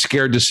 Now I'm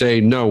scared to say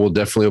no. We'll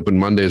definitely open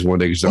Mondays one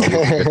day because I'll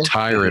get a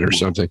tyrant or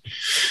something.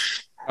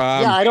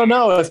 I don't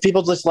know if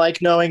people just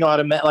like knowing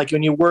like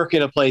when you work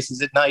at a place, is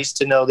it nice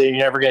to know that you're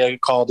never going to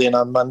get called in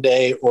on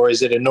Monday, or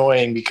is it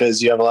annoying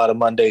because you have a lot of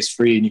Mondays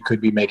free and you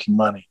could be making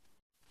money?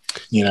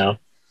 You know,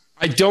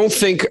 I don't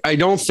think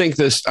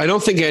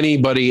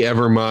anybody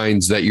ever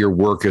minds that your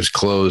work is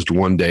closed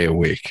one day a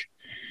week.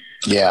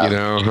 Yeah. You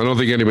know, I don't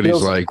think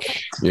anybody's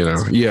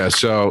yeah.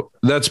 So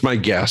that's my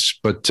guess,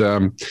 but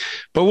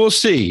we'll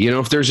see, you know,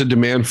 if there's a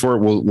demand for it,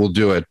 we'll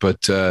do it.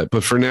 But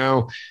for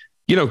now,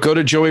 you know, go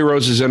to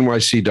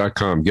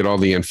joeyrosesnyc.com, get all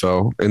the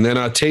info. And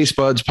then Taste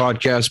Buds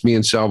podcast, me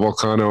and Sal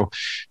Volcano,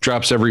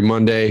 drops every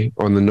Monday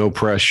on the No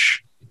Press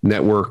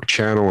Network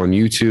channel on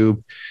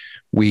YouTube.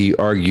 We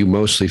argue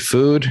mostly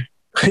food.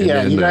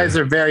 Yeah, then, you guys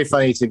are very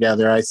funny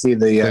together. I see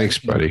the thanks,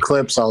 buddy.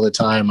 Clips all the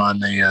time on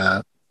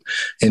the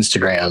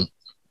Instagram.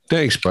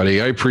 Thanks,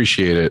 buddy. I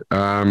appreciate it.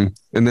 And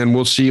then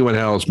we'll see you in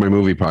hell. It's my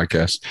movie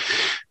podcast.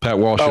 Pat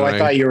Walsh. Oh, I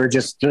thought you were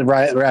just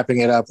wrapping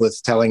it up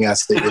with telling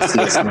us that you'll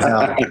see us in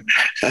hell.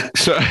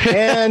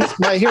 And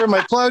here are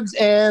my plugs,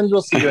 and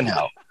we'll see you in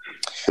hell.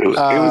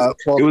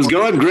 It was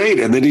going great,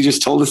 and then he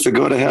just told us to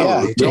go to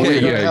hell.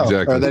 Exactly.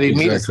 Or that he'd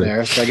meet us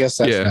there. So I guess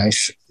that's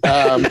nice.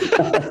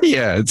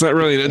 Yeah, it's not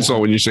really an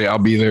insult when you say I'll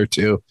be there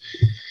too.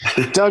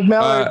 Doug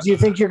Mellor, do you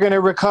think you're going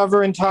to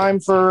recover in time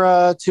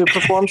for to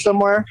perform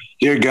somewhere?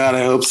 Dear God,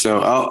 I hope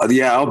so.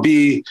 I'll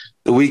be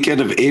the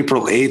weekend of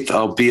April 8th.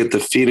 I'll be at the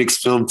Phoenix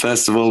Film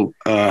Festival,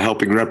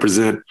 helping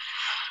represent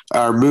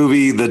our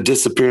movie, The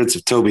Disappearance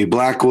of Toby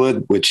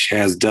Blackwood, which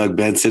has Doug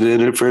Benson in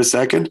it for a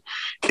second.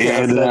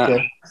 And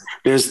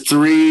there's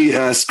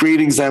 3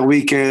 screenings that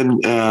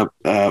weekend.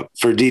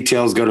 For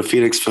details, go to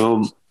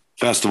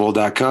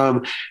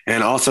phoenixfilmfestival.com.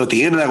 And also at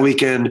the end of that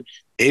weekend,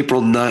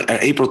 April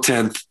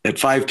 10th at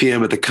 5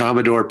 p.m. at the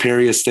Commodore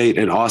Perry Estate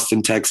in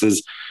Austin,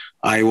 Texas,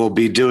 I will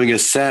be doing a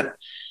set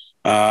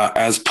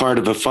as part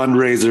of a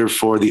fundraiser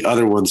for the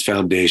Other Ones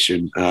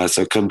Foundation.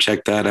 So come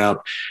check that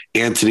out.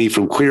 Anthony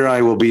from Queer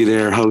Eye will be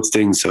there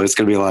hosting, so it's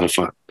going to be a lot of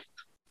fun.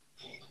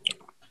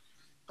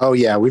 Oh,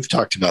 yeah, we've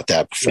talked about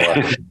that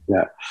before.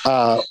 Yeah.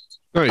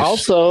 Nice.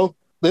 Also,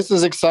 this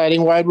is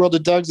exciting. Wide World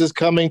of Doug's is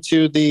coming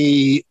to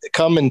the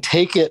Come and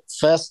Take It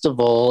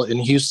Festival in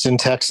Houston,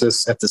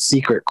 Texas at the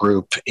Secret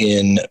Group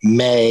in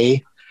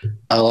May.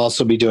 I'll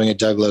also be doing a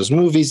Doug Loves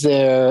Movies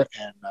there.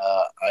 And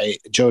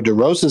Joe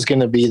DeRosa is going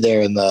to be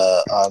there on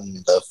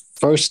the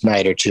first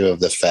night or two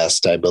of the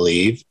fest, I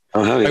believe.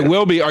 I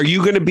will be. Are you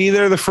going to be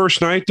there the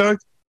first night, Doug?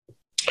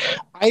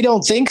 I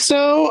don't think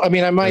so. I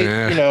mean, I might,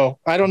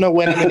 I don't know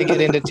when I'm going to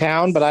get into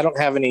town, but I don't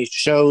have any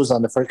shows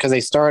on the first, because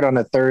they start on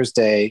a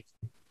Thursday,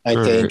 I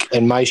think,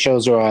 and my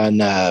shows are on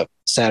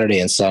Saturday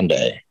and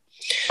Sunday.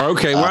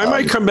 Okay, well, I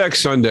might come back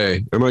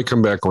Sunday. I might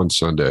come back on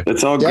Sunday.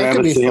 Let's all grab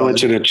a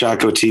sandwich and a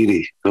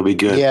Chocotini. It'll be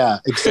good. Yeah,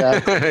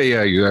 exactly.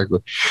 Yeah,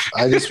 exactly.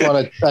 I just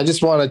want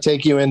to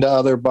take you into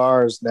other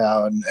bars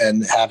now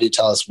and have you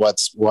tell us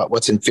what's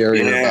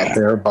inferior about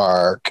their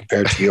bar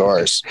compared to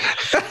yours.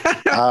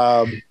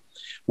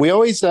 We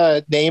always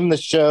name the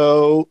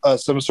show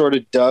some sort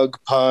of Doug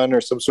pun or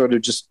some sort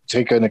of just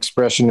take an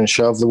expression and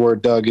shove the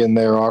word Doug in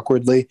there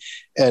awkwardly.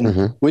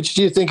 And which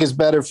do you think is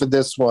better for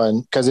this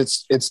one? Because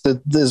it's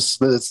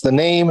the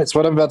name. It's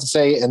what I'm about to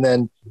say, and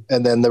then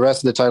the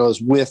rest of the title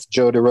is with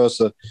Joe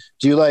DeRosa.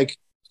 Do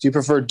you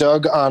prefer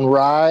Doug on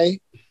Rye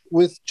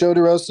with Joe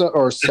DeRosa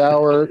or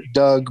Sour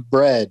Doug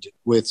Bread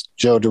with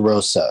Joe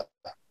DeRosa?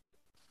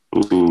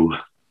 Ooh,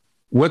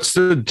 what's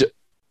the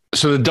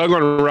Doug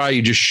on Rye?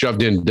 You just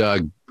shoved in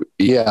Doug.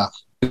 Yeah,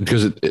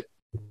 because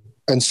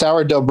and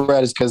sourdough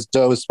bread is because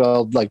dough is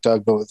spelled like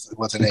Doug, but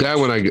with an H. That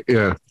one,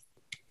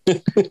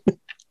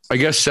 I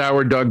guess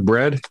sour Doug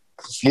bread.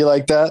 You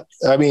like that?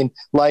 I mean,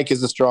 like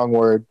is a strong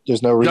word.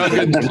 There's no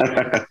reason.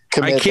 I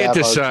can't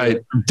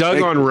decide.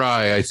 Doug on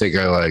Rye, I think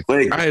I like.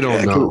 I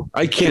don't know.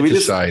 I can't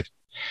decide.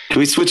 Can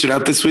we switch it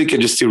up this week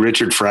and just do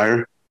Richard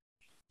Fryer?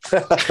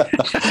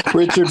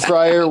 Richard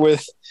Fryer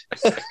with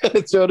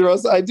Joe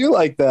DeRosa. I do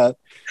like that.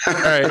 All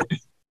right.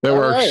 That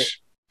works.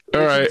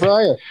 All right.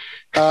 Fryer.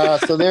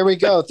 So there we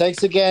go.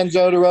 Thanks again,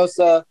 Joe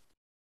DeRosa,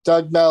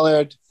 Doug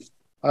Mellor.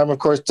 I'm, of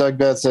course, Doug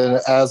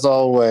Benson. As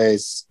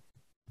always,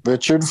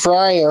 Richard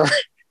Fryer.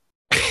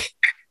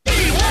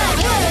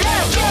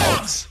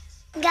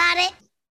 Got it.